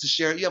okay to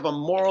share it. You have a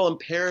moral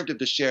imperative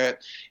to share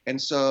it.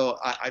 And so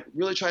I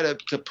really try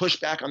to push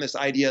back on this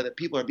idea that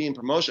people are being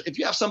promotional. If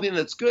you have something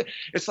that's good,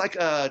 it's like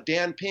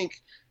Dan Pink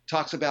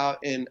talks about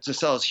in To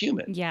Sell Is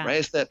Human, right?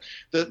 It's that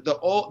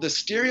the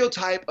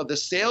stereotype of the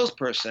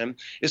salesperson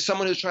is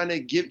someone who's trying to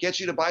get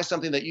you to buy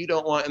something that you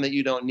don't want and that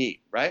you don't need,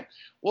 right?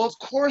 Well, of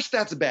course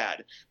that's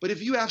bad. But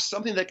if you have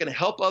something that can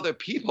help other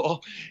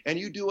people, and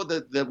you do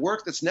the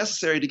work that's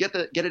necessary to get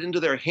it into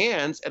their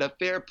hands at a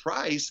fair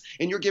price,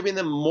 and you're giving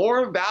them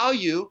more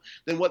value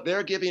than what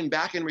they're giving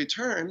back in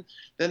return,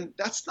 then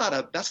that's not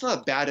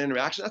a bad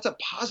interaction. That's a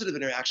positive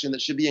interaction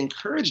that should be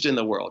encouraged in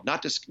the world,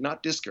 not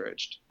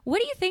discouraged. What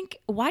do you think?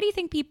 Why do you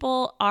think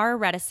people are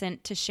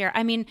reticent to share?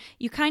 I mean,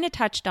 you kind of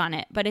touched on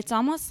it, but it's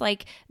almost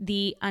like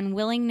the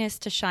unwillingness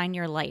to shine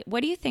your light.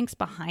 What do you think's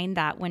behind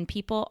that, when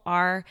people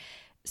are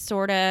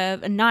sort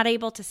of not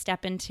able to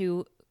step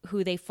into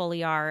who they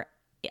fully are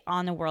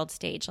on the world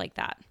stage like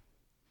that?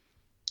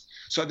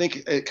 So I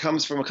think it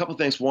comes from a couple of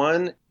things.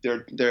 One,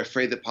 they're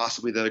afraid that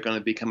possibly they're going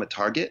to become a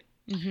target.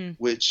 Mm-hmm.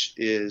 Which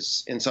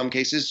is in some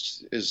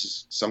cases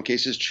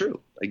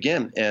true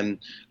again. And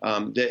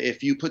that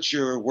if you put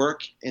your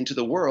work into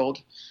the world,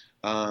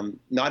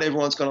 not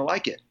everyone's going to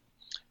like it.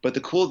 But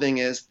the cool thing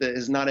is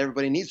not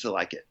everybody needs to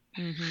like it.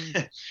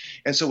 Mm-hmm.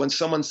 And so when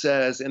someone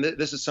says, and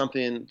this is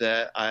something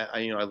that I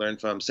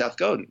learned from Seth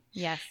Godin,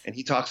 Yes. and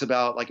he talks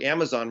about like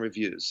Amazon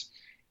reviews,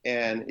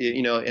 and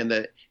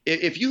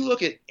if you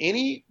look at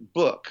any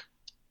book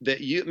that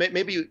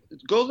maybe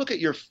go look at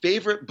your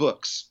favorite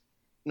books,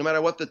 no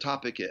matter what the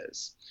topic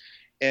is,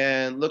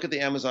 and look at the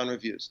Amazon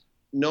reviews.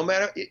 No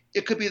matter,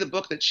 it could be the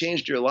book that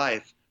changed your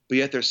life, but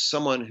yet there's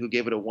someone who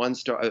gave it a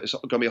 1-star. There's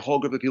going to be a whole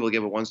group of people who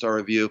gave a 1-star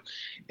review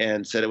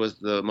and said it was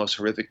the most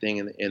horrific thing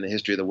in the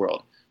history of the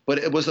world. But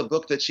it was a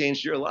book that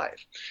changed your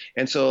life.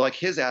 And so like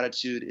his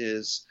attitude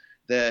is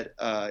that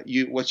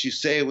what you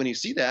say when you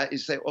see that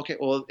is say, okay,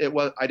 well,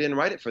 I didn't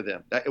write it for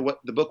them.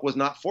 The book was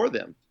not for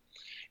them.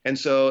 And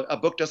so a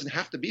book doesn't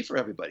have to be for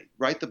everybody.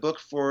 Write the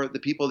book for the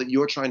people that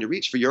you're trying to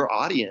reach, for your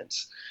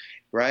audience,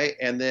 right?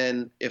 And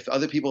then if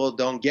other people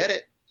don't get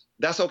it,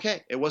 that's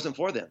okay. It wasn't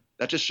for them.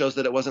 That just shows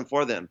that it wasn't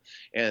for them.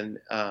 And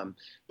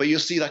but you'll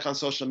see like on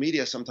social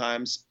media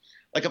sometimes,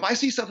 like if I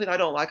see something I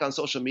don't like on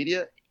social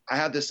media, I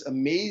have this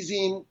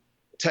amazing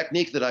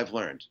technique that I've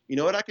learned. You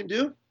know what I can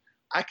do?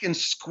 I can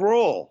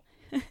scroll.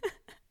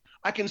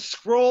 I can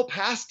scroll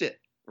past it,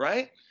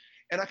 right?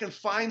 And I can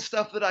find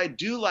stuff that I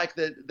do like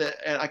and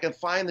I can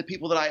find the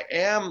people that I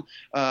am,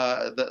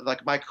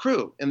 like my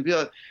crew.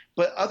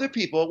 But other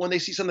people, when they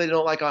see something they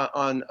don't like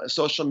on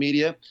social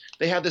media,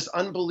 they have this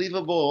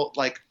unbelievable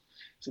like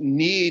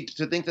need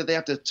to think that they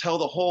have to tell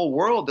the whole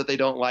world that they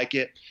don't like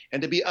it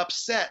and to be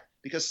upset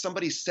because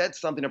somebody said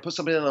something or put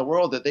something in the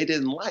world that they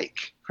didn't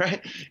like,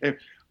 right? And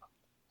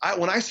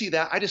when I see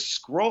that, I just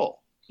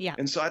scroll. Yeah.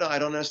 And so I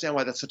don't understand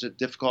why that's such a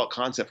difficult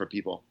concept for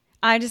people.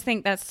 I just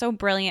think that's so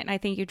brilliant. I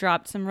think you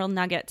dropped some real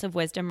nuggets of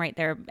wisdom right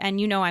there.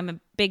 And I'm a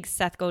big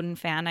Seth Godin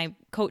fan. I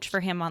coach for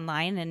him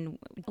online and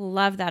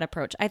love that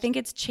approach. I think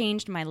it's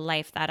changed my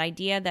life, that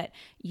idea that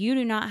you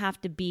do not have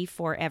to be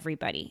for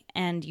everybody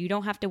and you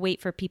don't have to wait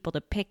for people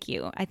to pick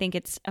you. I think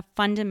it's a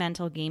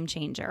fundamental game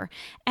changer.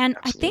 And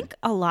absolutely. I think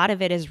a lot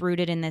of it is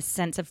rooted in this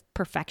sense of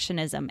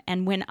perfectionism.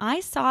 And when I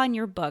saw in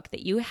your book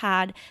that you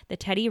had the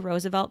Teddy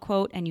Roosevelt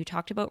quote and you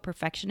talked about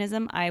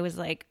perfectionism, I was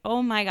like,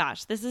 oh my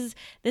gosh, this is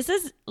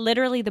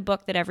literally the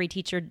book that every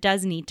teacher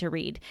does need to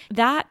read.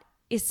 That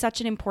is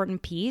such an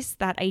important piece,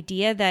 that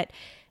idea that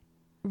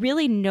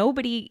really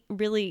nobody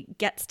really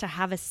gets to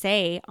have a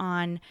say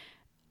on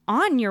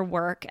your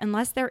work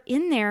unless they're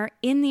in there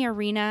in the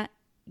arena,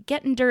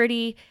 getting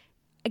dirty,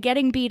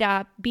 getting beat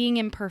up, being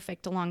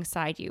imperfect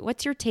alongside you.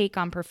 What's your take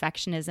on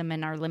perfectionism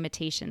and our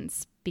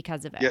limitations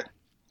because of it?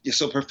 Yeah.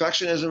 So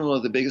perfectionism is one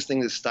of the biggest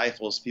things that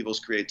stifles people's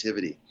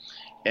creativity.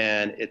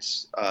 And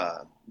it's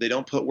they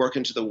don't put work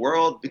into the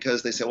world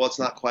because they say, well, it's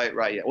not quite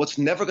right yet. Well, it's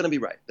never going to be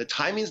right. The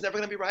timing's never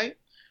going to be right.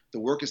 The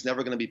work is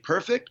never going to be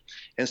perfect.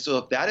 And so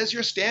if that is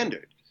your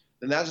standard,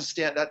 then that's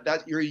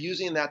that you're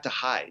using that to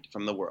hide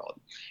from the world.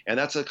 And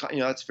that's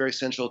that's very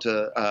central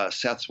to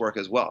Seth's work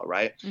as well,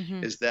 right?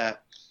 Mm-hmm. Is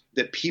that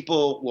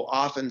people will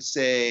often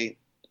say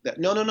that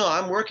no,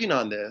 I'm working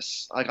on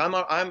this. Like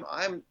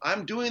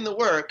I'm doing the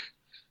work.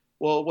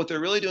 Well, what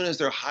they're really doing is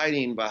they're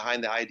hiding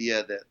behind the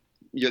idea that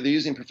they're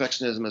using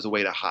perfectionism as a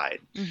way to hide.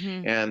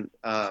 Mm-hmm.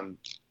 And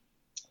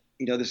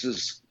this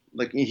is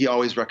like he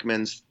always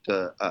recommends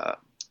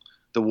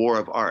the War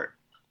of Art,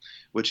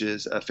 which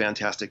is a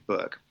fantastic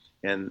book.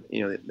 And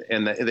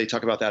they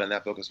talk about that in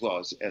that book as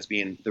well as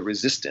being the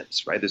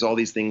resistance, right? There's all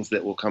these things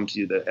that will come to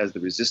you as the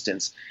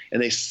resistance,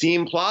 and they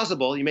seem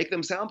plausible. You make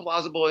them sound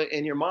plausible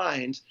in your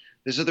mind.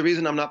 This is the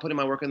reason I'm not putting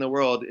my work in the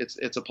world.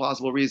 It's a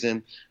plausible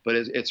reason, but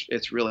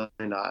it's really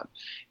not.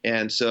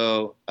 And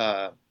so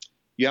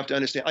you have to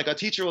understand. Like a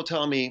teacher will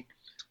tell me,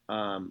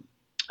 I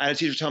had a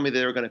teacher tell me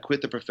they were going to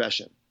quit the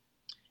profession.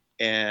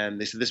 And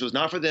they said this was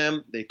not for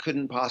them. They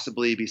couldn't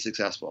possibly be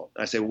successful.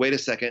 And I said, wait a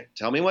second,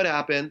 tell me what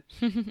happened.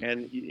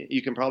 And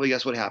you can probably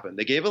guess what happened.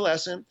 They gave a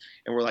lesson,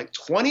 and we're like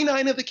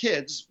 29 of the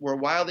kids were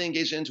wildly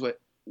engaged into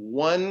it.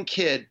 One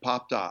kid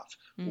popped off.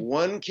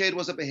 One kid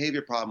was a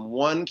behavior problem.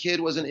 One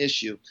kid was an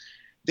issue.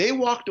 They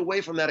walked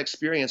away from that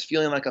experience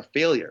feeling like a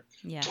failure.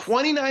 Yes.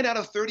 29 out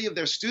of 30 of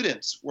their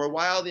students were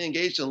wildly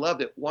engaged and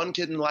loved it. One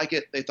kid didn't like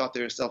it. They thought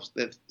they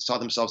saw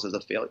themselves as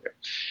a failure.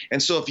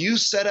 And so if you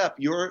set up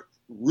your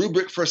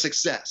rubric for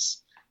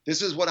success,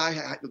 this is what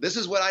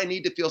I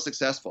need to feel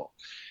successful,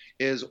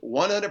 is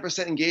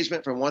 100%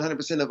 engagement from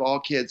 100% of all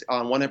kids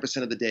on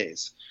 100% of the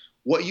days.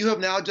 What you have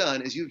now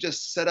done is you've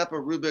just set up a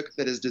rubric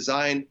that is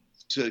designed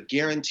to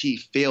guarantee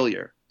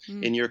failure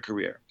in your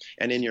career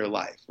and in your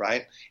life,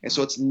 right? And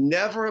so it's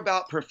never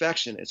about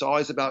perfection. It's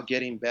always about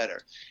getting better.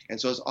 And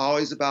so it's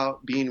always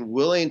about being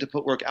willing to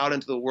put work out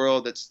into the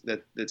world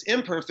that's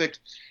imperfect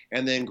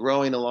and then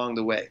growing along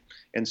the way.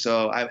 And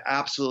so I'm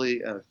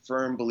absolutely a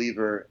firm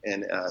believer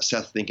in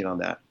Seth thinking on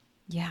that.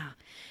 Yeah.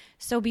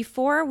 So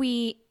before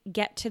we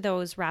get to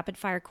those rapid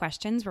fire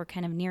questions, we're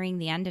kind of nearing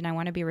the end and I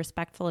want to be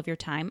respectful of your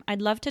time.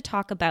 I'd love to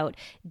talk about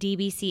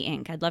DBC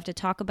Inc. I'd love to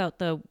talk about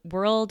the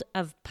world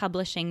of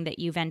publishing that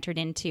you've entered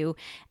into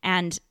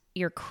and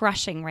you're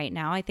crushing right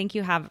now. I think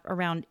you have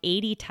around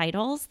 80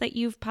 titles that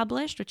you've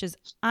published, which is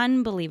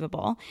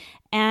unbelievable.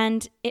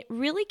 And it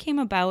really came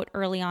about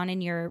early on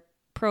in your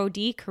Pro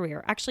D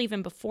career, actually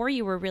even before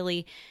you were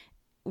really,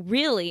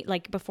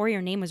 like before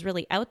your name was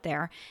really out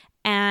there.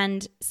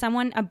 And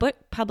a book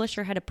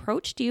publisher had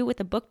approached you with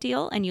a book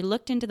deal, and you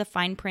looked into the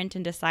fine print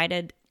and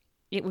decided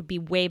it would be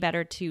way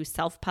better to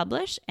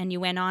self-publish, and you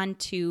went on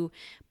to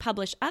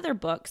publish other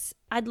books.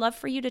 I'd love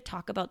for you to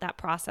talk about that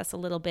process a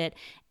little bit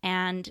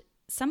and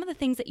some of the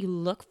things that you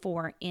look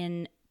for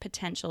in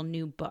potential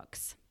new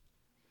books.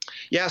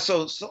 Yeah,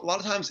 so a lot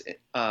of times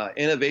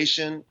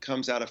innovation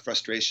comes out of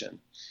frustration.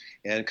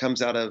 And it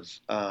comes out of,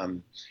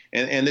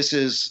 and this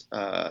is,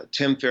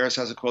 Tim Ferriss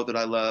has a quote that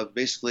I love.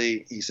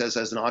 Basically, he says,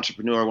 as an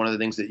entrepreneur, one of the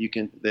things that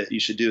you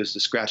should do is to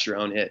scratch your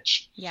own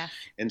itch. Yeah.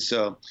 And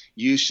so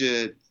you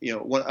should,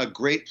 a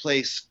great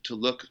place to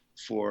look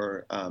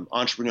for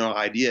entrepreneurial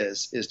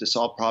ideas is to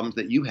solve problems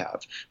that you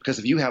have. Because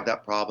if you have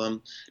that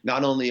problem,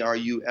 not only are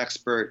you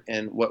expert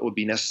in what would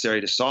be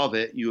necessary to solve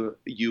it, you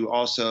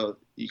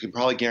can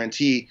probably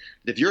guarantee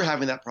that if you're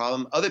having that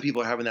problem, other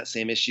people are having that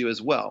same issue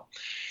as well.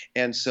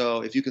 And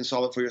so if you can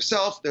solve it for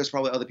yourself, there's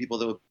probably other people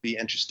that would be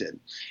interested.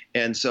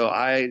 And so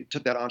I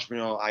took that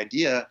entrepreneurial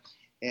idea,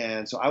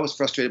 and so I was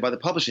frustrated by the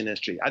publishing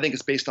industry. I think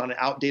it's based on an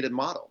outdated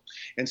model.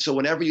 And so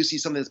whenever you see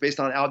something that's based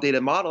on an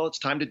outdated model, it's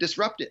time to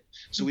disrupt it.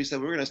 So we said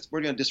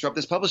we're gonna disrupt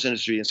this publishing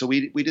industry. And so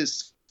we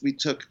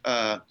took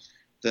I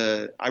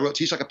wrote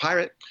Teach Like a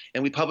Pirate,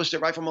 and we published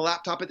it right from a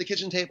laptop at the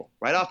kitchen table,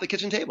 right off the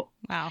kitchen table.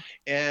 Wow.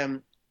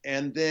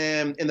 And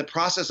then in the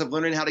process of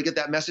learning how to get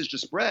that message to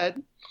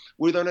spread,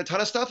 we learned a ton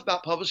of stuff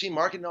about publishing,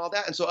 marketing, and all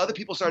that. And so other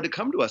people started to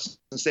come to us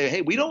and say,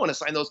 hey, we don't want to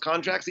sign those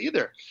contracts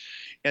either.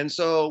 And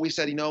so we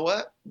said, you know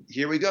what?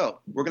 Here we go.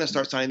 We're going to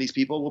start signing these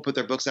people. We'll put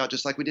their books out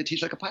just like we did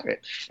Teach Like a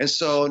Pirate. And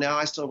so now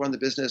I still run the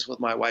business with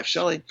my wife,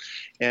 Shelly,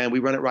 and we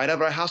run it right out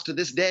of our house to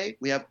this day.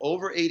 We have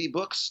over 80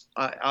 books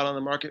out on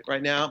the market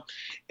right now.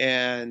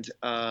 And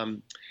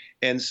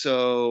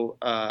so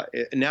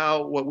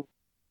now what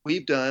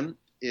we've done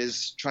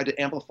is try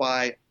to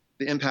amplify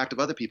the impact of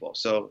other people.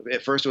 So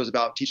at first it was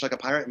about Teach Like a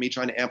Pirate, me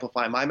trying to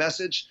amplify my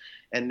message.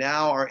 And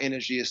now our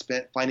energy is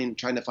spent trying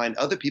to find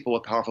other people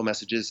with powerful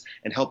messages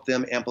and help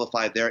them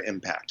amplify their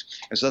impact.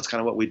 And so that's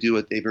kind of what we do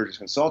with Dave Burgess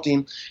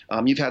Consulting.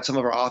 You've had some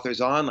of our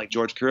authors on, like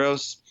George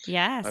Couros.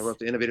 Yes. I wrote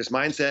The Innovator's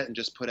Mindset and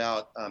just put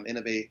out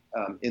Innovate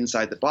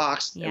Inside the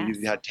Box. Yes. And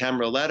you've had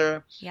Tamara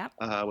Letter. Yep.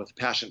 With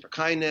Passion for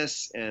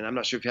Kindness. And I'm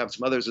not sure if you have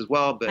some others as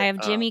well. But I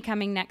have Jimmy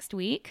coming next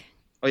week.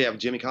 Oh, yeah,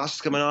 Jimmy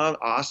Costas coming on.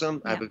 Awesome.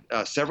 Yeah. I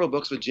have several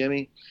books with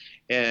Jimmy.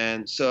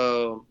 And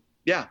so,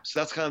 yeah, so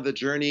that's kind of the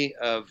journey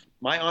of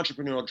my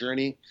entrepreneurial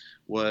journey,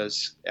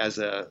 was as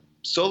a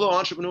solo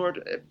entrepreneur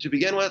to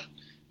begin with,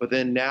 but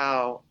then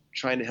now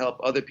trying to help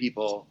other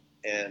people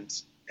and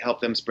help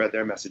them spread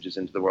their messages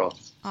into the world.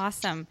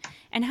 Awesome.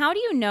 And how do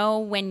you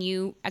know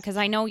because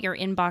I know your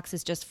inbox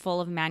is just full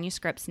of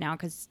manuscripts now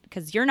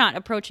because you're not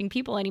approaching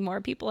people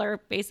anymore. People are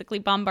basically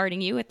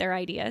bombarding you with their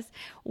ideas.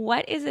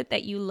 What is it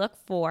that you look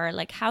for?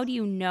 Like, how do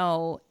you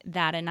know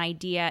that an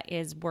idea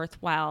is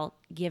worthwhile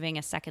giving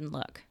a second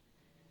look?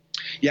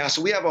 Yeah,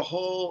 so we have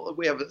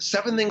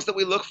 7 things that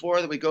we look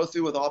for that we go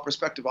through with all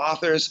prospective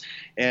authors,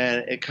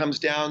 and it comes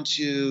down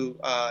to,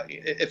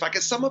 if I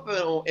could sum up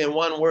in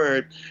one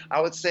word,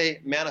 I would say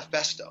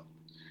manifesto.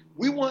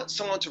 We want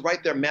someone to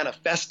write their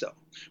manifesto,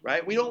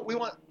 right? We don't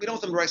want them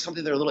to write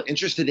something they're a little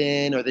interested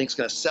in or think's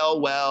going to sell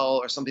well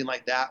or something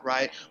like that,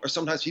 right? Or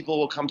sometimes people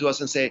will come to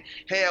us and say,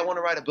 hey, I want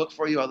to write a book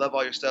for you. I love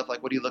all your stuff.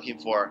 Like, what are you looking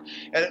for?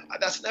 And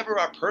that's never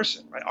our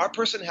person, right? Our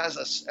person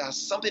has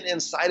something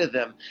inside of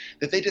them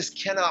that they just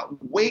cannot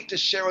wait to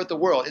share with the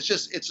world. It's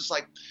just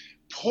like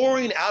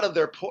pouring out of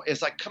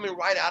it's like coming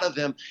right out of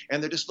them,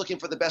 and they're just looking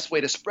for the best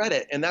way to spread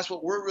it. And that's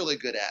what we're really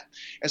good at.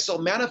 And so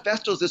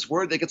manifesto is this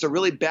word that gets a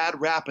really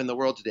bad rap in the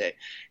world today.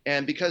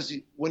 And because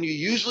when you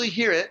usually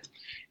hear it,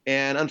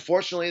 and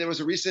unfortunately there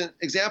was a recent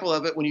example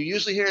of it, when you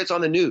usually hear it's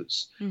on the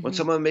news, when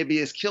someone maybe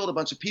has killed a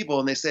bunch of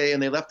people and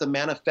they left a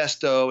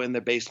manifesto in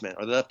their basement,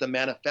 or they left a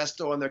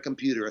manifesto on their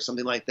computer or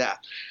something like that.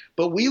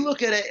 But we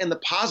look at it in the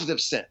positive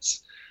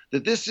sense,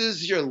 that this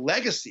is your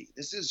legacy.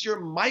 This is your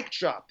mic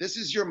drop. This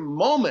is your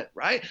moment,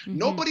 right?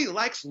 Nobody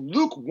likes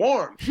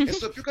lukewarm. And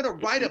so if you're going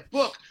to write a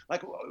book,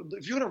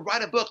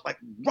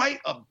 write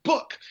a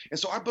book. And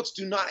so our books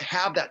do not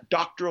have that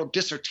doctoral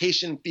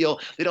dissertation feel.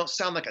 They don't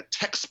sound like a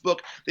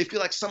textbook. They feel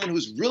like someone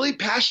who's really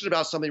passionate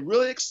about something,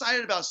 really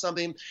excited about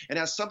something, and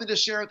has something to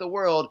share with the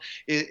world,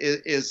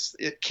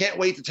 it can't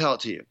wait to tell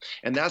it to you.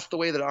 And that's the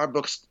way that our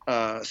books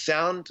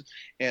sound.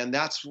 And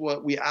that's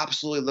what we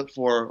absolutely look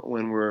for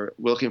when we're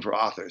looking for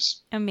authors.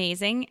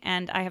 Amazing.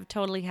 And I have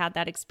totally had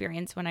that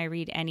experience when I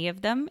read any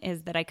of them,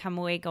 is that I come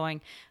away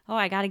going, oh,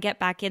 I got to get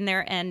back in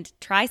there and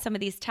try some of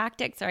these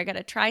tactics, or I got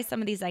to try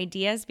some of these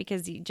ideas,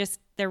 because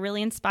they're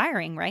really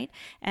inspiring, right?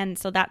 And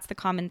so that's the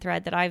common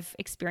thread that I've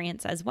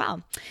experienced as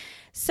well.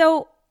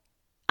 So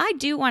I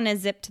do want to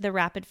zip to the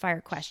rapid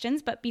fire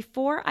questions, but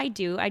before I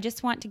do, I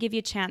just want to give you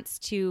a chance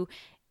to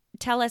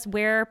tell us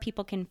where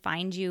people can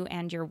find you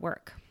and your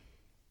work.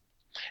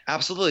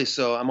 Absolutely.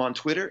 So I'm on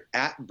Twitter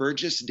at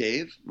Burgess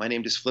Dave. My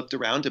name just flipped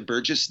around to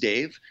Burgess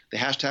Dave. The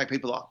hashtag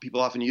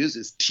people often use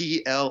is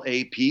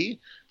TLAP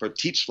for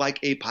Teach Like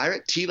a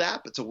Pirate.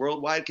 TLAP. It's a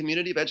worldwide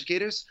community of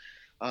educators.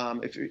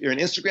 If you're an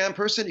Instagram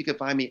person, you can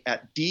find me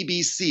at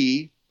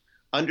DBC_INC.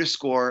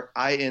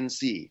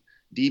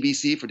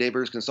 DBC for Dave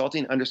Burgess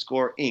Consulting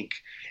 _Inc.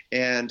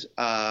 And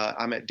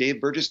I'm at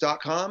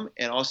daveburgess.com.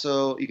 And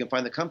also you can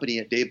find the company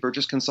at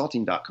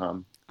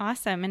daveburgessconsulting.com.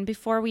 Awesome. And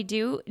before we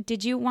do,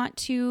 did you want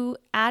to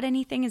add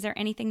anything? Is there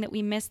anything that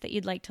we missed that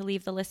you'd like to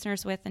leave the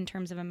listeners with in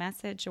terms of a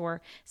message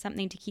or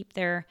something to keep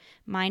their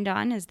mind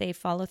on as they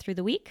follow through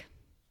the week?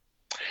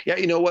 Yeah,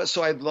 you know what?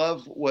 So I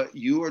love what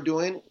you are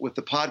doing with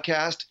the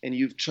podcast, and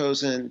you've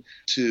chosen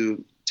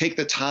to take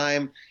the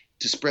time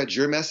to spread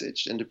your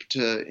message and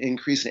to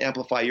increase and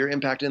amplify your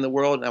impact in the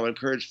world. And I would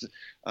encourage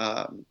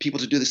people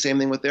to do the same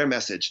thing with their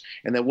message.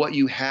 And that what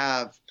you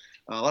have,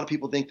 a lot of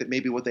people think that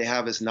maybe what they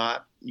have is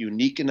not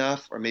unique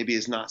enough or maybe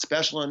is not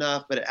special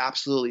enough, but it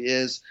absolutely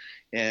is.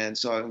 And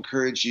so I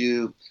encourage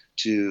you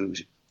to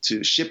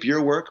ship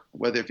your work,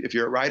 whether if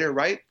you're a writer,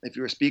 write, if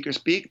you're a speaker,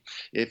 speak,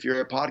 if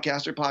you're a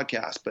podcaster,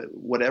 podcast, but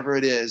whatever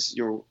it is,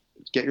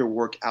 get your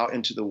work out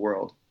into the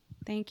world.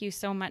 Thank you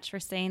so much for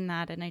saying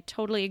that. And I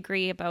totally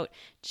agree about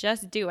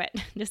just do it.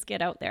 Just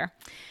get out there.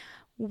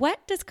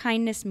 What does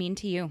kindness mean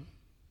to you?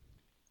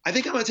 I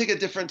think I'm going to take a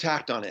different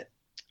tact on it.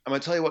 I'm going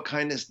to tell you what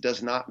kindness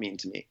does not mean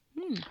to me.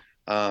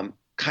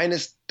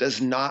 Kindness does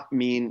not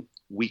mean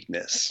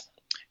weakness.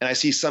 And I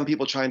see some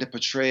people trying to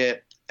portray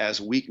it as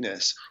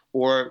weakness,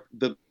 or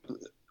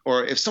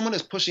if someone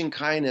is pushing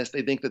kindness,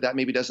 they think that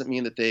maybe doesn't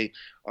mean that they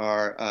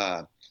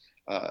are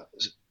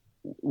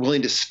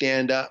willing to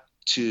stand up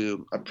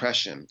to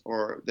oppression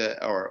or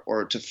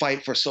to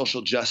fight for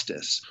social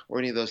justice or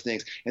any of those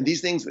things. And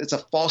these things, it's a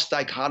false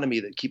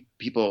dichotomy that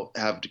people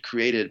have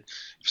created.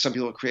 Some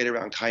people have created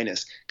around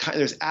kindness.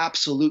 There's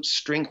absolute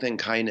strength in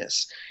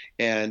kindness.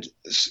 And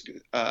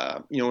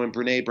when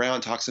Brene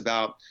Brown talks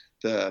about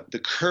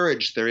the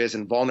courage there is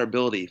in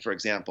vulnerability, for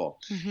example.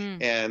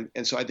 Mm-hmm.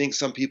 And so I think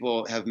some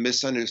people have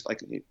misunderstood, like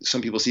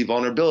some people see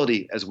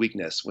vulnerability as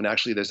weakness when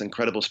actually there's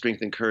incredible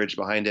strength and courage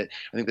behind it.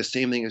 I think the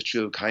same thing is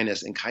true of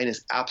kindness, and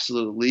kindness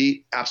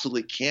absolutely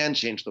can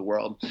change the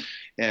world.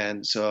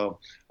 And so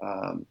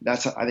I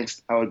think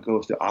I would go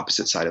with the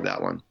opposite side of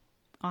that one.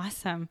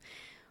 Awesome.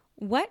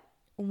 What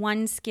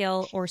one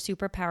skill or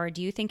superpower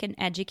do you think an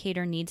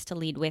educator needs to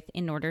lead with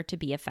in order to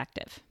be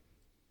effective?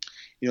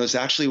 It's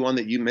actually one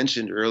that you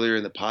mentioned earlier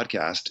in the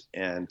podcast,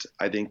 and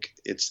I think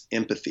it's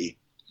empathy.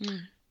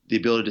 The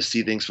ability to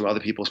see things from other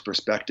people's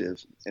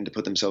perspective and to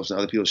put themselves in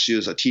other people's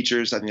shoes. As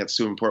teachers, I think that's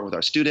so important with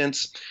our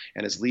students,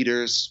 and as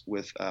leaders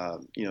with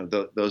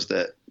those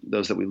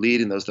that we lead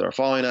and those that are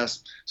following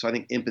us. So I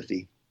think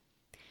empathy.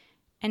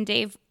 And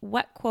Dave,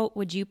 what quote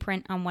would you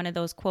print on one of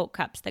those quote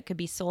cups that could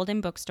be sold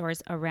in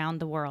bookstores around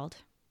the world?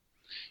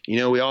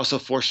 We also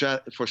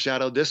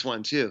foreshadowed this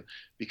one too,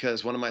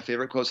 because one of my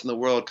favorite quotes in the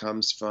world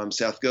comes from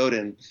Seth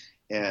Godin.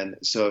 And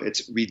so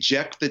it's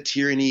reject the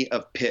tyranny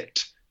of pick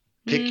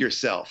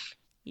yourself.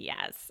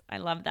 Yes, I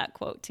love that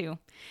quote too.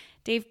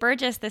 Dave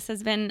Burgess, this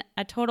has been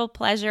a total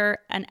pleasure,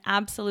 an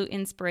absolute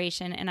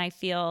inspiration, and I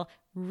feel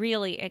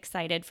really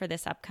excited for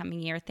this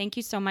upcoming year. Thank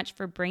you so much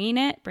for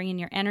bringing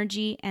your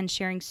energy and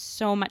sharing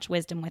so much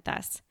wisdom with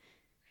us.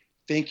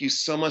 Thank you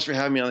so much for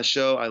having me on the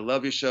show. I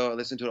love your show. I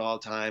listen to it all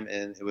the time,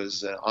 and it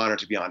was an honor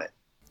to be on it.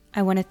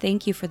 I want to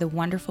thank you for the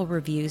wonderful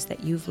reviews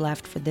that you've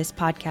left for this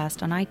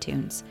podcast on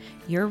iTunes.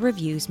 Your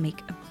reviews make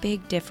a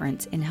big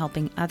difference in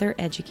helping other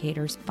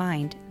educators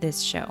find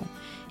this show.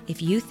 If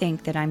you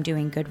think that I'm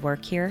doing good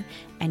work here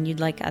and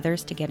you'd like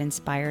others to get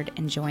inspired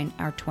and join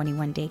our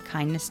 21-day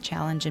kindness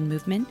challenge and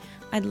movement,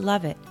 I'd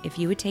love it if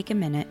you would take a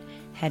minute,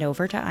 head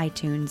over to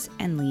iTunes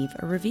and leave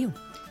a review.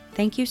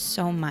 Thank you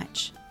so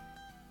much.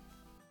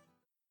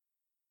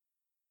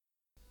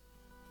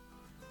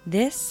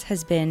 This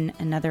has been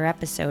another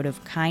episode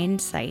of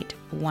Kindsight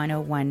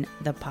 101,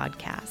 the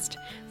podcast.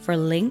 For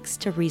links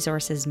to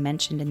resources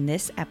mentioned in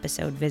this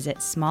episode, visit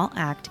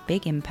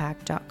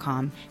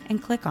smallactbigimpact.com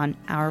and click on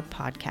our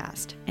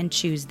podcast and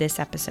choose this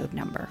episode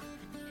number.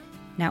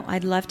 Now,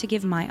 I'd love to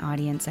give my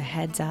audience a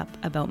heads up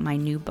about my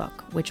new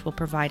book, which will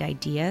provide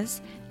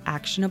ideas,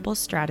 actionable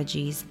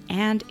strategies,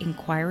 and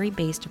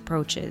inquiry-based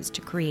approaches to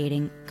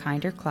creating a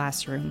kinder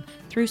classroom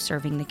through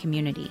serving the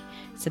community.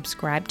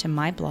 Subscribe to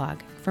my blog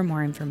for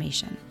more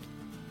information.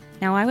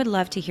 Now, I would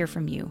love to hear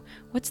from you.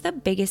 What's the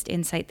biggest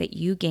insight that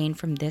you gained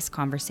from this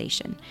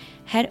conversation?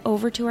 Head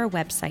over to our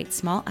website,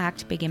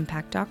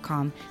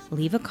 smallactbigimpact.com,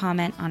 leave a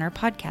comment on our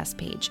podcast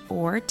page,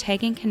 or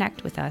tag and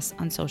connect with us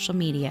on social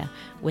media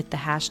with the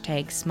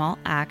hashtag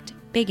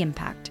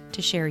SmallActBigImpact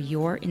to share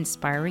your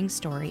inspiring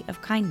story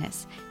of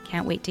kindness.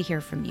 Can't wait to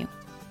hear from you.